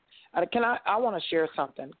tell you. I want to share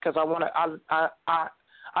something because I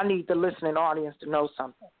need the listening audience to know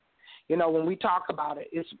something. You know, when we talk about it,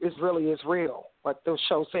 it's real. What the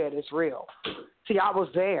show said is real. See, I was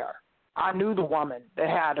there. I knew the woman that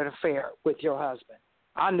had an affair with your husband.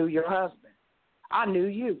 I knew your husband. I knew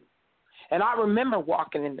you. And I remember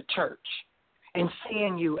walking in the church and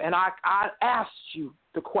seeing you, and I asked you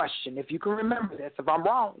the question, if you can remember this. If I'm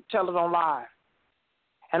wrong, tell it on live.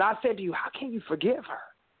 And I said to you, how can you forgive her?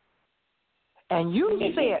 And you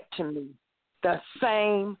said to me the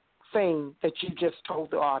same thing that you just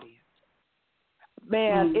told the audience.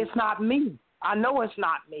 Man, it's not me. I know it's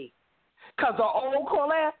not me. Because the old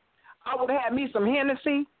Colette, I would have had me some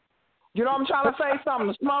Hennessy. You know what I'm trying to say?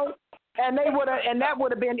 Something to smoke. And that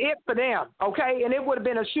would have been it for them, okay? And it would have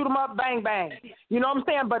been a shoot 'em up, bang, bang. You know what I'm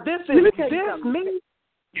saying? But this is me.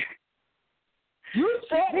 You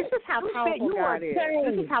said this is how powerful God is.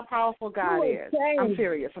 This is how powerful God is. I'm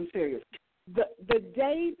serious. The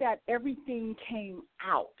day that everything came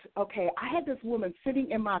out, okay, I had this woman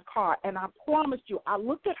sitting in my car, and I promised you, I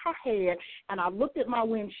looked at her head, and I looked at my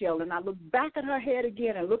windshield, and I looked back at her head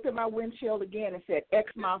again and looked at my windshield again and said,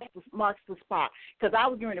 X marks the spot, because I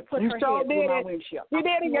was going to put her head through my windshield. She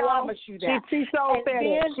did it, I promised you that. She so said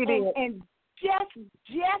it. She did. And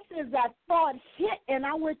just as that thought hit and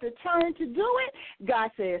I went to turn to do it,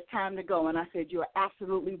 God said, it's time to go. And I said, you're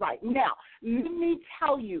absolutely right. Now, let me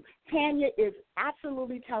tell you, Tanya is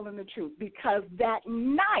absolutely telling the truth, because that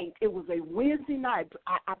night, it was a Wednesday night.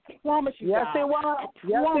 I promise you, yes, God, it was.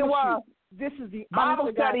 Yes, it was. This is the Bible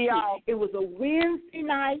study, y'all. It was a Wednesday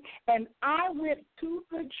night, and I went to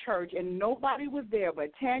the church, and nobody was there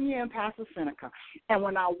but Tanya and Pastor Seneca. And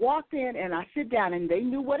when I walked in and I sit down, and they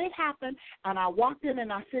knew what had happened, and I walked in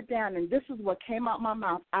and I sit down, and this is what came out my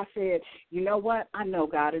mouth. I said, you know what? I know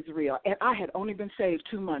God is real. And I had only been saved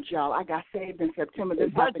 2 months, y'all. I got saved in September. This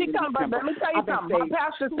happened in December. But let me tell you something. My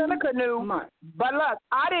Pastor Seneca knew, but look,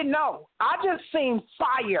 I didn't know. I just seen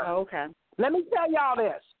fire. Oh, okay. Let me tell y'all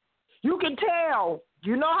this. You can tell.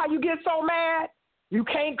 You know how you get so mad? You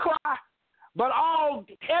can't cry. But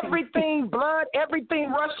everything, blood, everything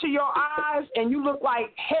rushed to your eyes, and you look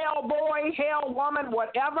like hell boy, hell woman,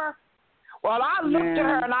 whatever. Well, I looked at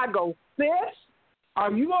her, and I go, sis,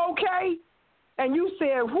 are you okay? And you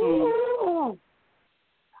said, whoo.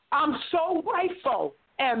 I'm so grateful.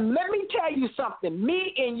 And let me tell you something.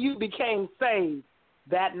 Me and you became saved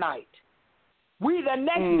that night. The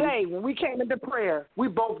next day, when we came into prayer, we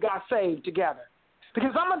both got saved together.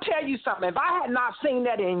 Because I'm going to tell you something. If I had not seen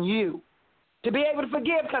that in you, to be able to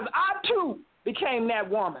forgive, because I, too, became that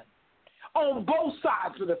woman on both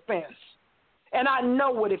sides of the fence. And I know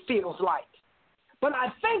what it feels like. But I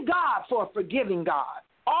thank God for a forgiving God.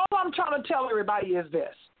 All I'm trying to tell everybody is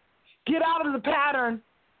this. Get out of the pattern.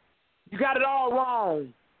 You got it all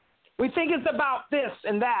wrong. We think it's about this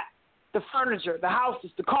and that, the furniture, the houses,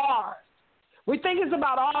 the cars. We think it's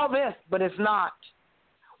about all this, but it's not.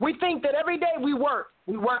 We think that every day we work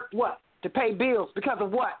what? To pay bills. Because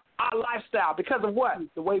of what? Our lifestyle. Because of what?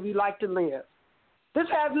 The way we like to live. This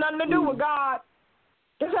has nothing to do with God.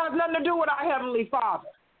 This has nothing to do with our Heavenly Father.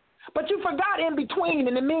 But you forgot in between,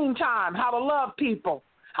 in the meantime, how to love people,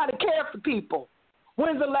 how to care for people.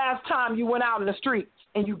 When's the last time you went out in the streets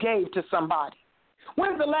and you gave to somebody?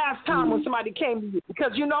 When's the last time when somebody came to you?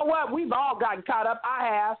 Because you know what? We've all gotten caught up. I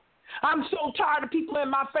have. I'm so tired of people in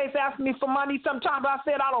my face asking me for money. Sometimes I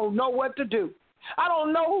said I don't know what to do. I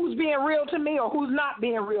don't know who's being real to me or who's not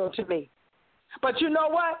being real to me. But you know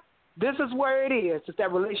what? This is where it is. It's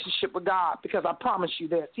that relationship with God, because I promise you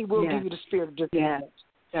this. He will give you the spirit of discernment.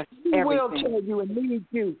 He will tell you and lead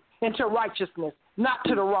you into righteousness, not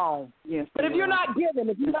to the wrong. Yes, but if you're not giving,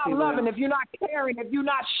 if you're not loving, if you're not caring, if you're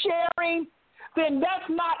not sharing, then that's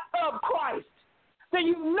not of Christ. Then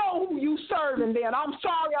you know who you serve, and then I'm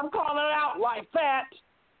sorry I'm calling it out like that,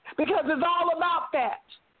 because it's all about that.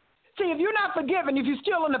 See, if you're not forgiven, if you're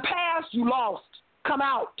still in the past, you lost. Come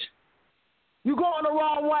out. You're going the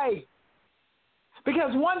wrong way.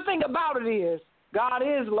 Because one thing about it is, God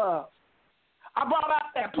is love. I brought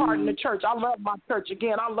out that part in the church. I love my church.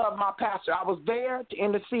 Again, I love my pastor. I was there to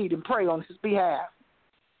intercede and pray on his behalf.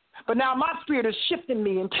 But now my spirit is shifting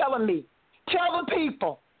me and telling me, tell the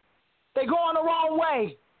people, they're going the wrong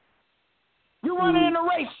way. You're running in a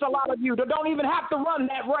race, a lot of you that don't even have to run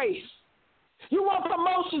that race. You want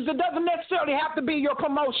promotions that doesn't necessarily have to be your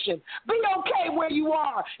promotion. Be okay where you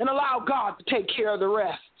are and allow God to take care of the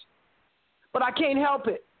rest. But I can't help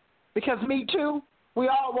it, because me too, we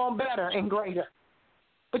all want better and greater.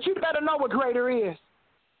 But you better know what greater is.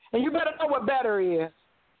 And you better know what better is.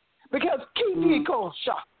 Because keep ye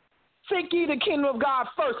kosha. Seek ye the kingdom of God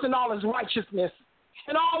first and all his righteousness,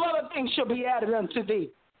 and all other things shall be added unto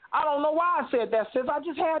thee. I don't know why I said that, sis. I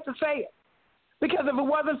just had to say it. Because if it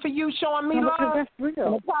wasn't for you showing me love in the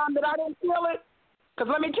time that I didn't feel it,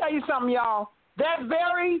 because let me tell you something, y'all, that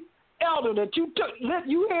very elder that you took,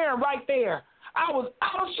 you hearing right there, I was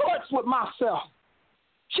out of sorts with myself.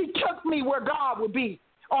 She took me where God would be,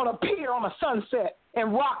 on a pier on a sunset,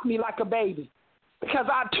 and rocked me like a baby because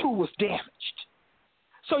I too was damaged.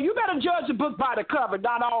 So you better judge a book by the cover,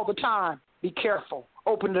 not all the time. Be careful.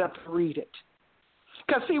 Open it up and read it.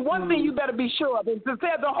 Because, see, one thing you better be sure of is if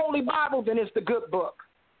there's the Holy Bible, then it's the good book.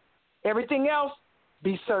 Everything else,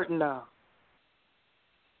 be certain of.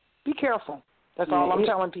 Be careful. That's all I'm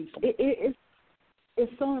telling people.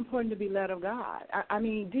 It's so important to be led of God. I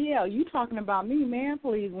mean, DL, you talking about me, man,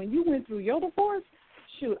 please. When you went through your divorce,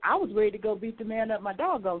 shoot, I was ready to go beat the man up my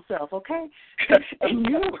doggone self, okay? And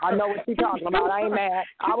you, I know what you're talking about. I ain't mad.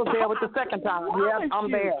 I was there with the second time. Yeah,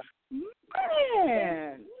 I'm there.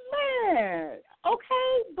 Man.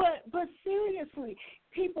 Okay, but seriously,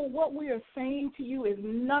 people, what we are saying to you is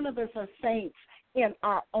none of us are saints in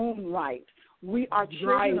our own right. We are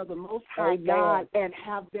children of the Most High God and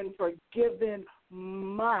have been forgiven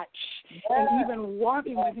much. And even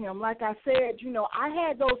walking with Him, like I said, I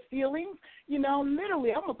had those feelings,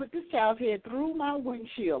 literally, I'm going to put this child's head through my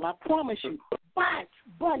windshield, I promise you.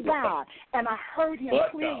 But God, and I heard Him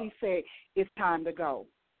clearly say, it's time to go.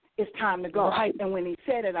 It's time to go. Right. And when He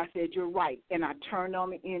said it, I said, you're right. And I turned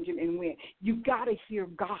on the engine and went. You got to hear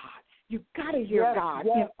God. You got to hear God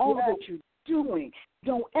in all that you're doing.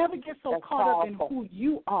 Don't ever get so caught up in who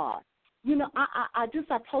you are.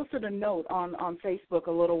 I posted a note on Facebook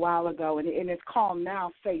a little while ago, and it's called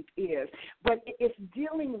Now Faith Is. But it's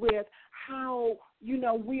dealing with how,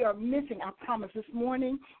 we are missing. I promise this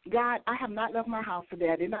morning, God, I have not left my house today.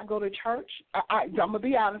 I did not go to church. I'm going to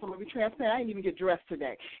be honest. I'm going to be transparent. I didn't even get dressed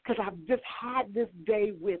today because I've just had this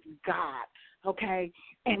day with God, okay?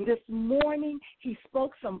 And this morning, He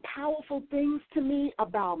spoke some powerful things to me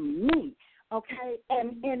about me. Okay,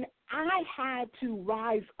 and I had to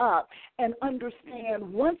rise up and understand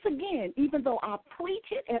once again, even though I preach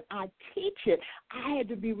it and I teach it, I had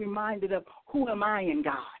to be reminded of who am I in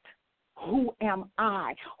God? Who am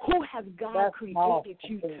I? Who has God created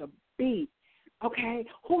you to be? Okay,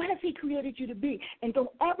 who has He created you to be? And don't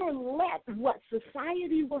ever let what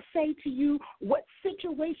society will say to you, what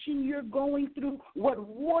situation you're going through, what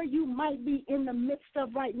war you might be in the midst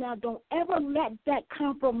of right now, don't ever let that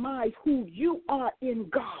compromise who you are in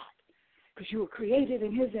God. Because you were created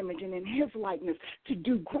in His image and in His likeness to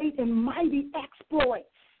do great and mighty exploits.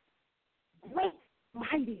 Great,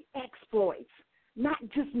 mighty exploits. Not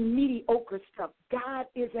just mediocre stuff. God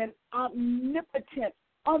is an omnipotent,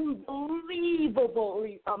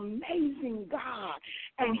 unbelievably amazing God,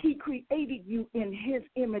 and He created you in His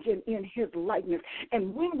image and in His likeness.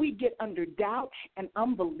 And when we get under doubt and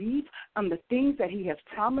unbelief on the things that He has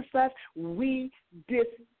promised us, we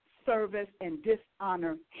disservice and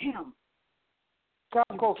dishonor Him.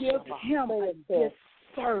 Give Him a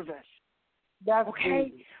disservice. That's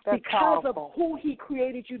okay? That's because powerful. of who He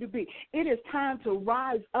created you to be. It is time to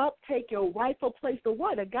rise up, take your rightful place. The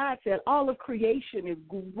Word of God said all of creation is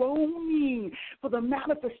groaning for the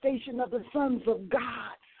manifestation of the sons of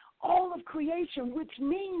God. All of creation, which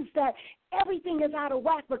means that everything is out of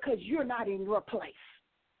whack because you're not in your place.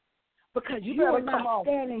 Because you are not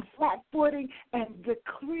standing flat-footed and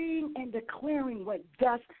decreeing and declaring what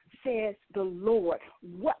thus says the Lord.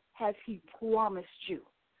 What has He promised you?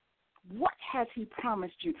 What has He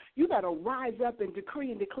promised you? You got to rise up and decree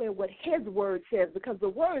and declare what His word says, because the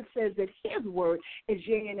word says that His word is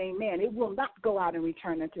yea and amen. It will not go out and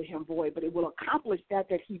return unto Him void, but it will accomplish that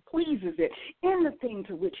He pleases it in the thing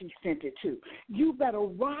to which He sent it to. You better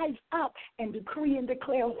rise up and decree and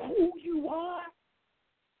declare who you are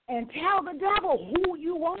and tell the devil who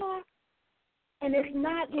you are. And it's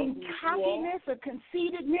not in cockiness or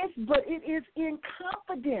conceitedness, but it is in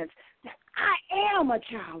confidence that I am a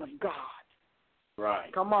child of God.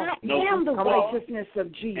 Right. Come on. I am the righteousness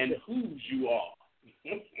of Jesus. And whose you are.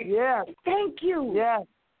 Yes. Thank you. Yes.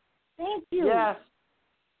 Thank you. Yes.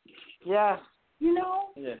 Yes. You know?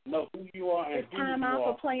 Yes. Know who you are and it's who time you out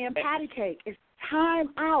are. for playing patty cake. It's time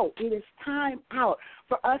out. It is time out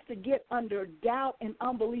for us to get under doubt and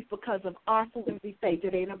unbelief because of our flimsy faith.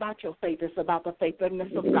 It ain't about your faith. It's about the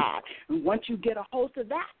faithfulness of God. And once you get a hold of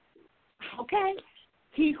that, okay,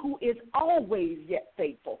 He who is always yet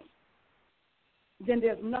faithful, then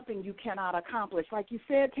there's nothing you cannot accomplish. Like you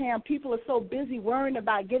said, Tam, people are so busy worrying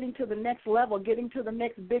about getting to the next level, getting to the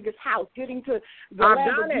next biggest house, getting to the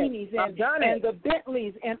Lamborghinis and the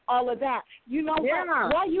Bentleys and all of that. You know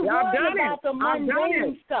what? Why are you worrying about the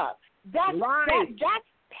mundane stuff? That's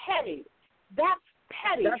petty. That's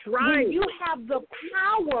petty. That's right. When you have the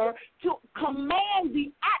power to command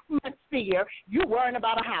the atmosphere, you're worrying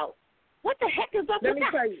about a house. What the heck is up with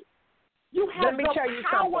that? You have Let me the tell you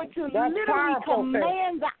power something. to That's literally powerful,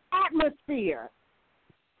 command the atmosphere.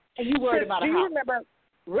 And you worried about a Do you house. remember?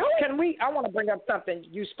 Really? I want to bring up something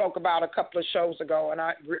you spoke about a couple of shows ago, and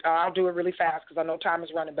I'll do it really fast because I know time is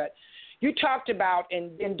running. But you talked about,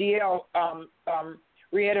 and DL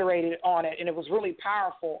reiterated on it, and it was really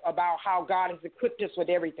powerful about how God has equipped us with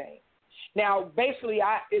everything. Now, basically,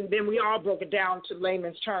 and then we all broke it down to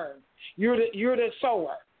layman's terms. You're the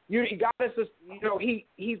sower. God is,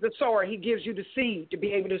 He's the sower. He gives you the seed to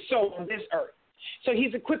be able to sow on this earth. So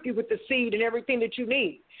He's equipped you with the seed and everything that you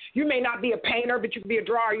need. You may not be a painter, but you can be a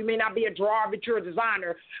drawer. You may not be a drawer, but you're a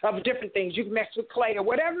designer of different things. You can mess with clay or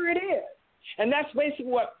whatever it is. And that's basically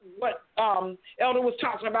what Elder was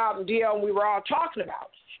talking about and DL and we were all talking about.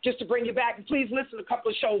 Just to bring you back, and please listen a couple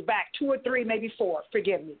of shows back, 2 or 3, maybe 4.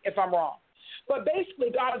 Forgive me if I'm wrong. But basically,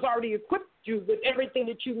 God has already equipped you with everything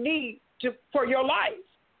that you need for your life.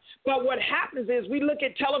 But what happens is we look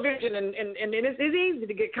at television, and it's easy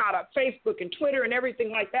to get caught up, Facebook and Twitter and everything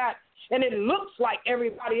like that, and it looks like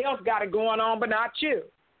everybody else got it going on, but not you.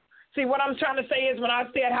 See, what I'm trying to say is when I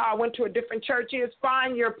said how I went to a different church is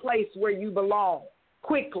find your place where you belong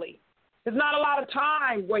quickly. There's not a lot of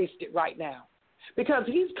time wasted right now because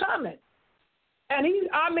He's coming. And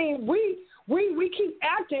we keep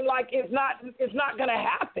acting like it's not going to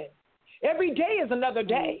happen. Every day is another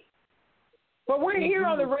day. But we're here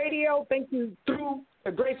on the radio, thank you, through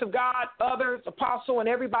the grace of God, others, Apostle, and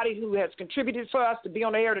everybody who has contributed for us to be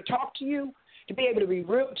on the air to talk to you, to be able to be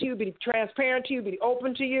real to you, be transparent to you, be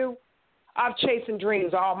open to you. I've chasing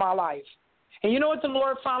dreams all my life. And you know what the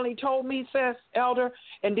Lord finally told me, says Elder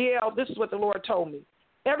and DL? This is what the Lord told me.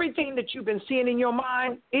 Everything that you've been seeing in your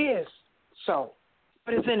mind is so,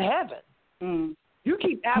 but it's in heaven. Mm. You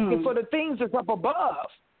keep asking for the things that's up above,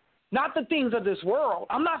 not the things of this world.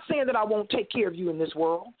 I'm not saying that I won't take care of you in this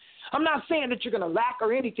world. I'm not saying that you're going to lack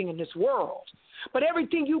or anything in this world. But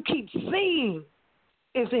everything you keep seeing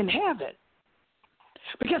is in heaven.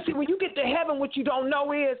 Because, see, when you get to heaven, what you don't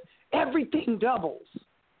know is everything doubles.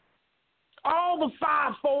 All the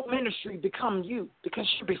fivefold ministry become you because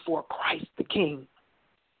you're before Christ the King.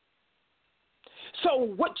 So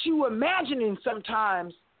what you imagining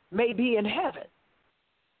sometimes may be in heaven.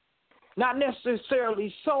 Not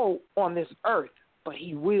necessarily so on this earth, but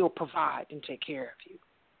He will provide and take care of you.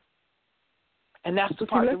 And that's the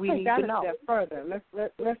part that we need to know. Let's take that a step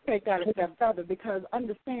further. Let's take that a step further because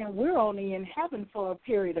understand we're only in heaven for a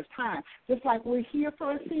period of time. Just like we're here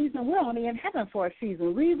for a season, we're only in heaven for a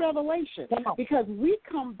season. Read Revelation because we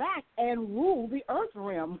come back and rule the earth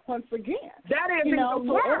realm once again. That is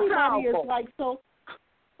so everybody is like so.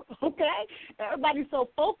 Okay, everybody's so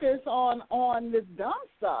focused on this dumb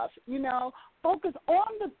stuff. Focus on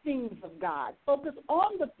the things of God. Focus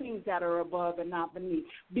on the things that are above and not beneath.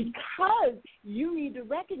 Because you need to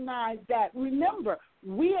recognize that. Remember,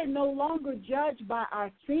 we are no longer judged by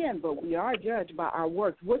our sin, but we are judged by our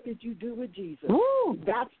works. What did you do with Jesus? Woo!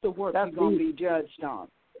 That's the work you're going to be judged on.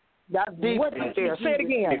 That's deep right there. Say it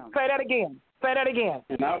again. Say that again. Say that again.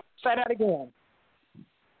 Say that again.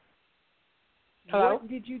 Hello? What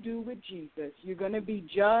did you do with Jesus? You're going to be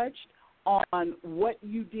judged on what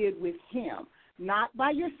you did with Him, not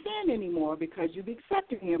by your sin anymore because you've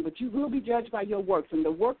accepted Him, but you will be judged by your works. And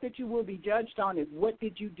the work that you will be judged on is what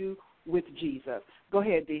did you do with Jesus. Go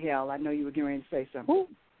ahead, D-Hell. I know you were getting ready to say something. Ooh,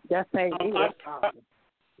 that's saying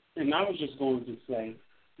and I was just going to say,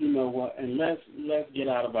 you know what, and let's get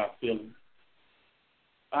out of our feelings.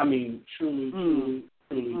 I mean, truly,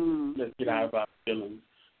 let's get out of our feelings.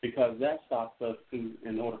 Because that stops us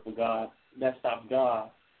in order for God, that stops God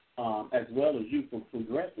as well as you from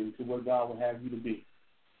progressing to where God will have you to be.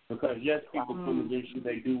 Because, yes, people come against you,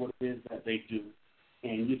 they do what it is that they do,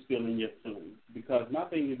 and you're still in your feelings. Because my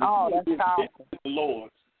thing is, vengeance is the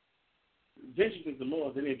Lord's. Vengeance is the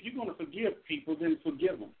Lord's. And if you're going to forgive people, then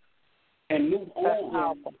forgive them. And move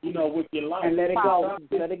on, with your life. And let it go.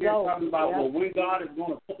 Let it go. Talking about, well, when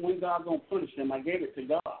God's going to punish them, I gave it to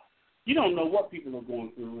God. You don't know what people are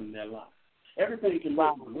going through in their life. Everything can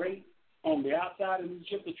look great on the outside, and it's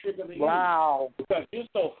just a trick of the enemy. Because you're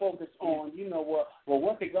so focused on,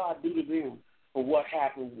 what did God do to them, or what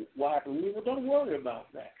happened? Well, don't worry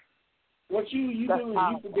about that. What you do is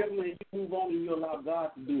you forgive them and you move on and you allow God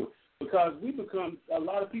to do it. Because we become a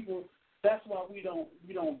lot of people. That's why we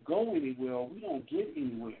don't go anywhere. We don't get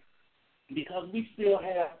anywhere because we still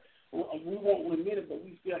have. We won't admit it, but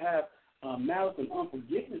we still have malice and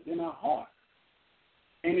unforgiveness in our heart.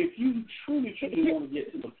 And if you truly want to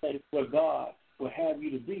get to the place where God will have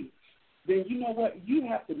you to be, then you know what? You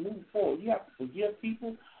have to move forward. You have to forgive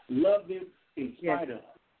people, love them in spite of.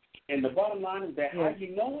 And the bottom line is that how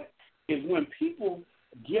you know it is when people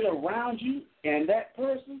get around you, and that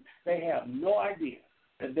person, they have no idea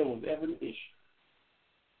that there was ever an issue.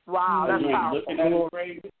 Wow, So that's you ain't powerful. looking at them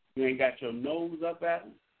crazy. You ain't got your nose up at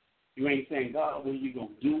them. You ain't saying, God, when you going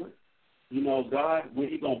to do it? You know, God, when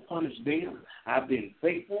you going to punish them? I've been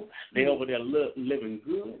faithful. They over there living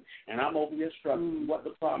good, and I'm over here struggling. What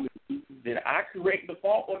the problem is? Did I correct the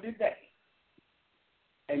fault, or did they?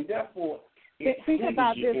 And therefore, think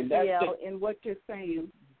about this, and that's CL, in what you're saying.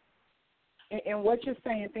 And what you're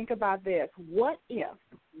saying, think about this. What if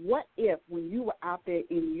when you were out there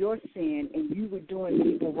in your sin and you were doing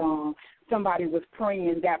people wrong, somebody was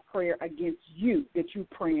praying that prayer against you, that you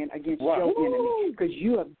praying against your enemy? Because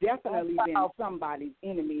you have definitely been somebody's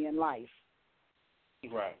enemy in life.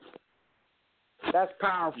 Right. That's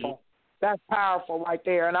powerful. That's powerful right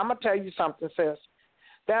there. And I'm going to tell you something, sis.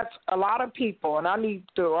 That's a lot of people, and I need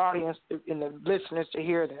the audience and the listeners to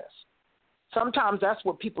hear this. Sometimes that's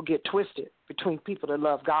what people get twisted between people that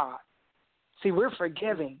love God. See, we're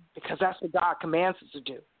forgiving because that's what God commands us to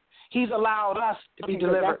do. He's allowed us to be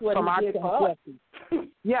delivered from our iniquity.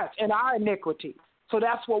 Yes, and our iniquity. So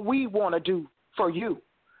that's what we want to do for you.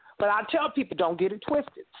 But I tell people, don't get it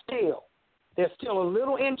twisted. Still, there's still a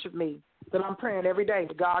little inch of me that I'm praying every day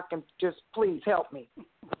that God can just please help me,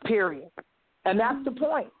 period. And that's the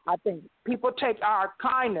point. I think people take our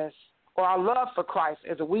kindness or our love for Christ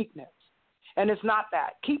as a weakness. And it's not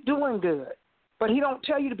that. Keep doing good. But he don't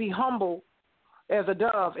tell you to be humble as a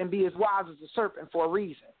dove and be as wise as a serpent for a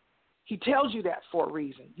reason. He tells you that for a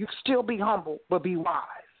reason. You can still be humble, but be wise.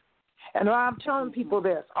 And I'm telling people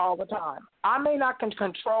this all the time. I may not can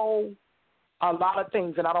control a lot of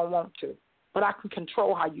things, and I don't want to, but I can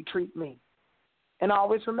control how you treat me. And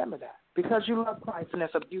always remember that. Because you love Christ, and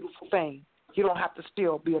that's a beautiful thing, you don't have to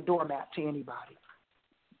still be a doormat to anybody.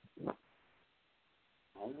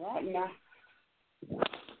 All right, now.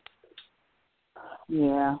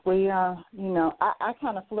 Yeah, we, I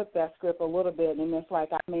kind of flipped that script a little bit, and it's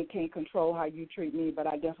like can't control how you treat me, but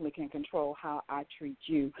I definitely can control how I treat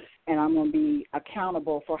you, and I'm going to be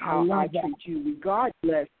accountable for how I treat you,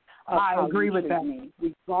 regardless of how you treat me,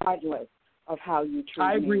 regardless of how you treat me.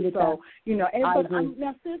 I agree with that.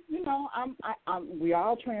 We're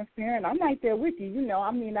all transparent. I'm right there with you.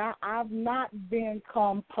 I've not been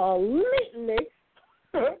completely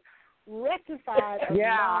rectified.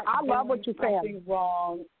 I love what you're saying.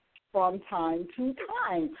 Wrong from time to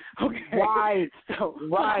time. Okay. Right.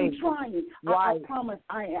 I'm trying. I promise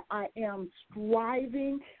I am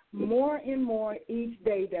striving more and more each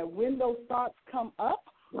day that when those thoughts come up,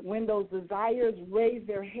 when those desires raise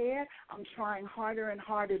their head, I'm trying harder and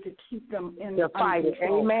harder to keep them in the fight.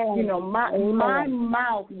 Amen. My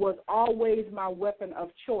mouth was always my weapon of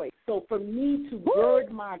choice. So for me to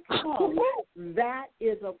gird my tongue, that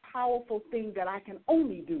is a powerful thing that I can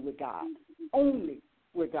only do with God. Only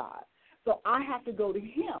with God. So I have to go to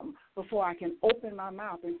him before I can open my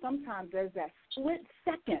mouth. And sometimes there's that split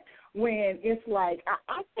second when it's like,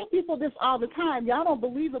 I tell people this all the time. Y'all don't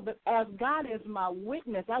believe it, but as God is my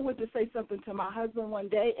witness, I went to say something to my husband one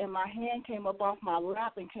day, and my hand came up off my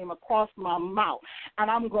lap and came across my mouth.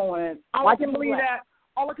 And I'm going, I can believe that.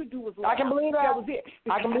 All I could do was laugh. I can believe that. That was it.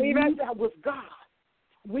 I can believe it. That was God.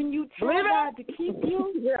 When you tell God to keep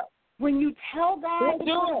you, when you tell God to put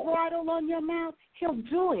a bridle on your mouth, he'll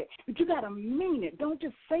do it. But you got to mean it. Don't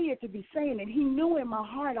just say it to be saying it. He knew in my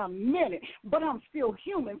heart I meant it, but I'm still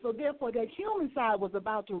human. So therefore, that human side was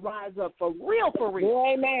about to rise up for real, for real.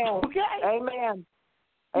 Amen. Okay? Amen.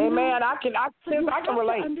 Amen. I can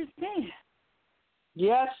relate. Understand.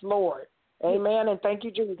 Yes, Lord. Amen. And thank you,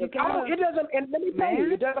 Jesus. It doesn't. And let me tell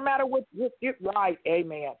you, it doesn't matter what. Right.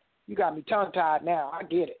 Amen. You got me tongue tied now. I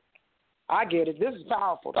get it. This is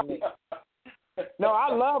powerful to me. No,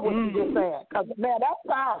 I love what you're just saying. Because, man, that's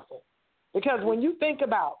powerful. Because when you think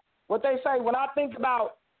about what they say, when I think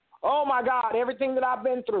about, oh, my God, everything that I've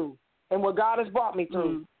been through and what God has brought me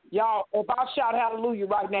through, y'all, if I shout hallelujah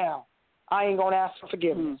right now, I ain't going to ask for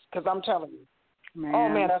forgiveness because I'm telling you.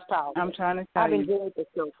 Man, that's powerful. I'm trying to tell you. I've enjoyed this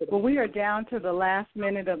show today. Well, we are down to the last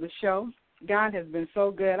minute of the show. God has been so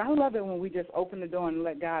good. I love it when we just open the door and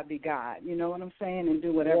let God be God. You know what I'm saying? And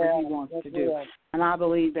do whatever he wants to do. And I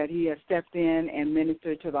believe that he has stepped in and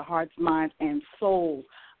ministered to the hearts, minds, and souls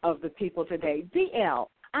of the people today. DL,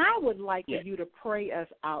 I would like for you to pray us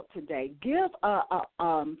out today. Give a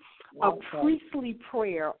priestly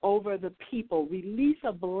prayer over the people. Release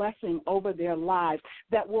a blessing over their lives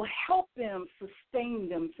that will help them sustain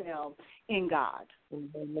themselves in God. In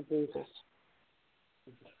the name of Jesus.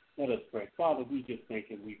 Let us pray. Father, we just thank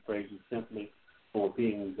and we praise you simply for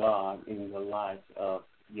being God in the lives of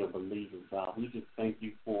your believers, God. We just thank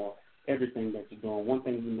you for everything that you're doing. One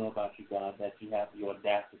thing we know about you, God, that you have your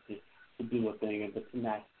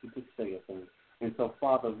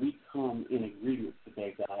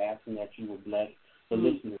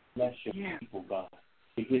Yes. people, God.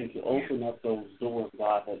 Begin to open up those doors,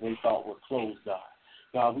 God, that they thought were closed, God.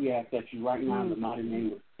 God, we ask that you right now in the mighty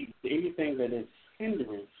name of Jesus, anything that is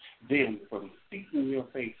hindering them from seeking your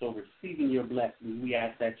face or receiving your blessing, we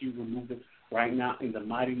ask that you remove it right now in the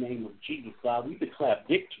mighty name of Jesus, God. We declare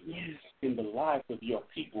victory in the lives of your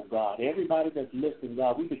people, God. Everybody that's listening,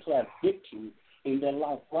 God, we declare victory in their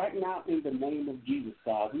life right now in the name of Jesus,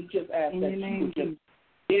 God. We just ask that you would just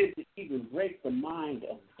begin to even break the mind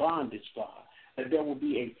of bondage, God, that there will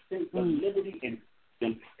be a sense of liberty and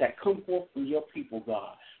freedom that come forth from your people,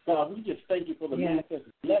 God. God, we just thank you for the manifest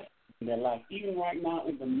blessing in their life, even right now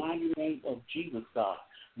in the mighty name of Jesus, God.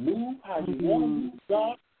 Move how you want to move,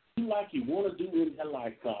 God. Do like you want to do in their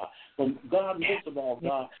life, God. But God, most of all,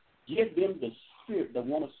 God, give them the spirit that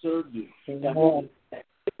want to serve you, give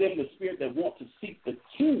them the spirit that want to seek the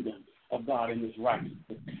kingdom of God in His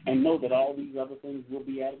righteousness, and know that all these other things will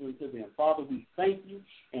be added unto them. Father, we thank you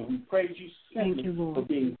and we praise you simply for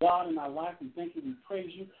being God in our life. We thank you, we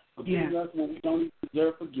praise you for giving us when we don't even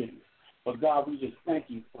deserve forgiveness. But God, we just thank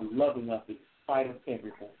you for loving us in spite of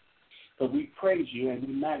everything. So we praise you and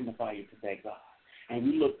we magnify you today, God. And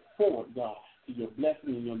we look forward, God, to your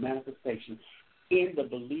blessing and your manifestation in the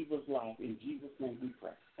believer's life. In Jesus' name we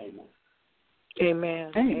pray. Amen.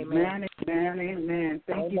 Amen. Amen. Amen. Amen.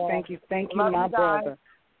 Thank you, my brother.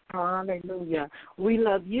 Hallelujah. We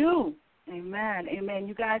love you. Amen. Amen.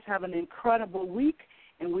 You guys have an incredible week,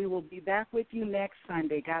 and we will be back with you next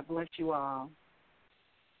Sunday. God bless you all.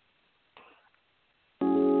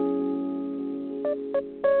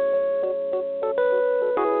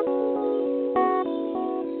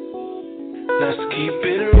 Let's keep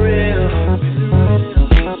it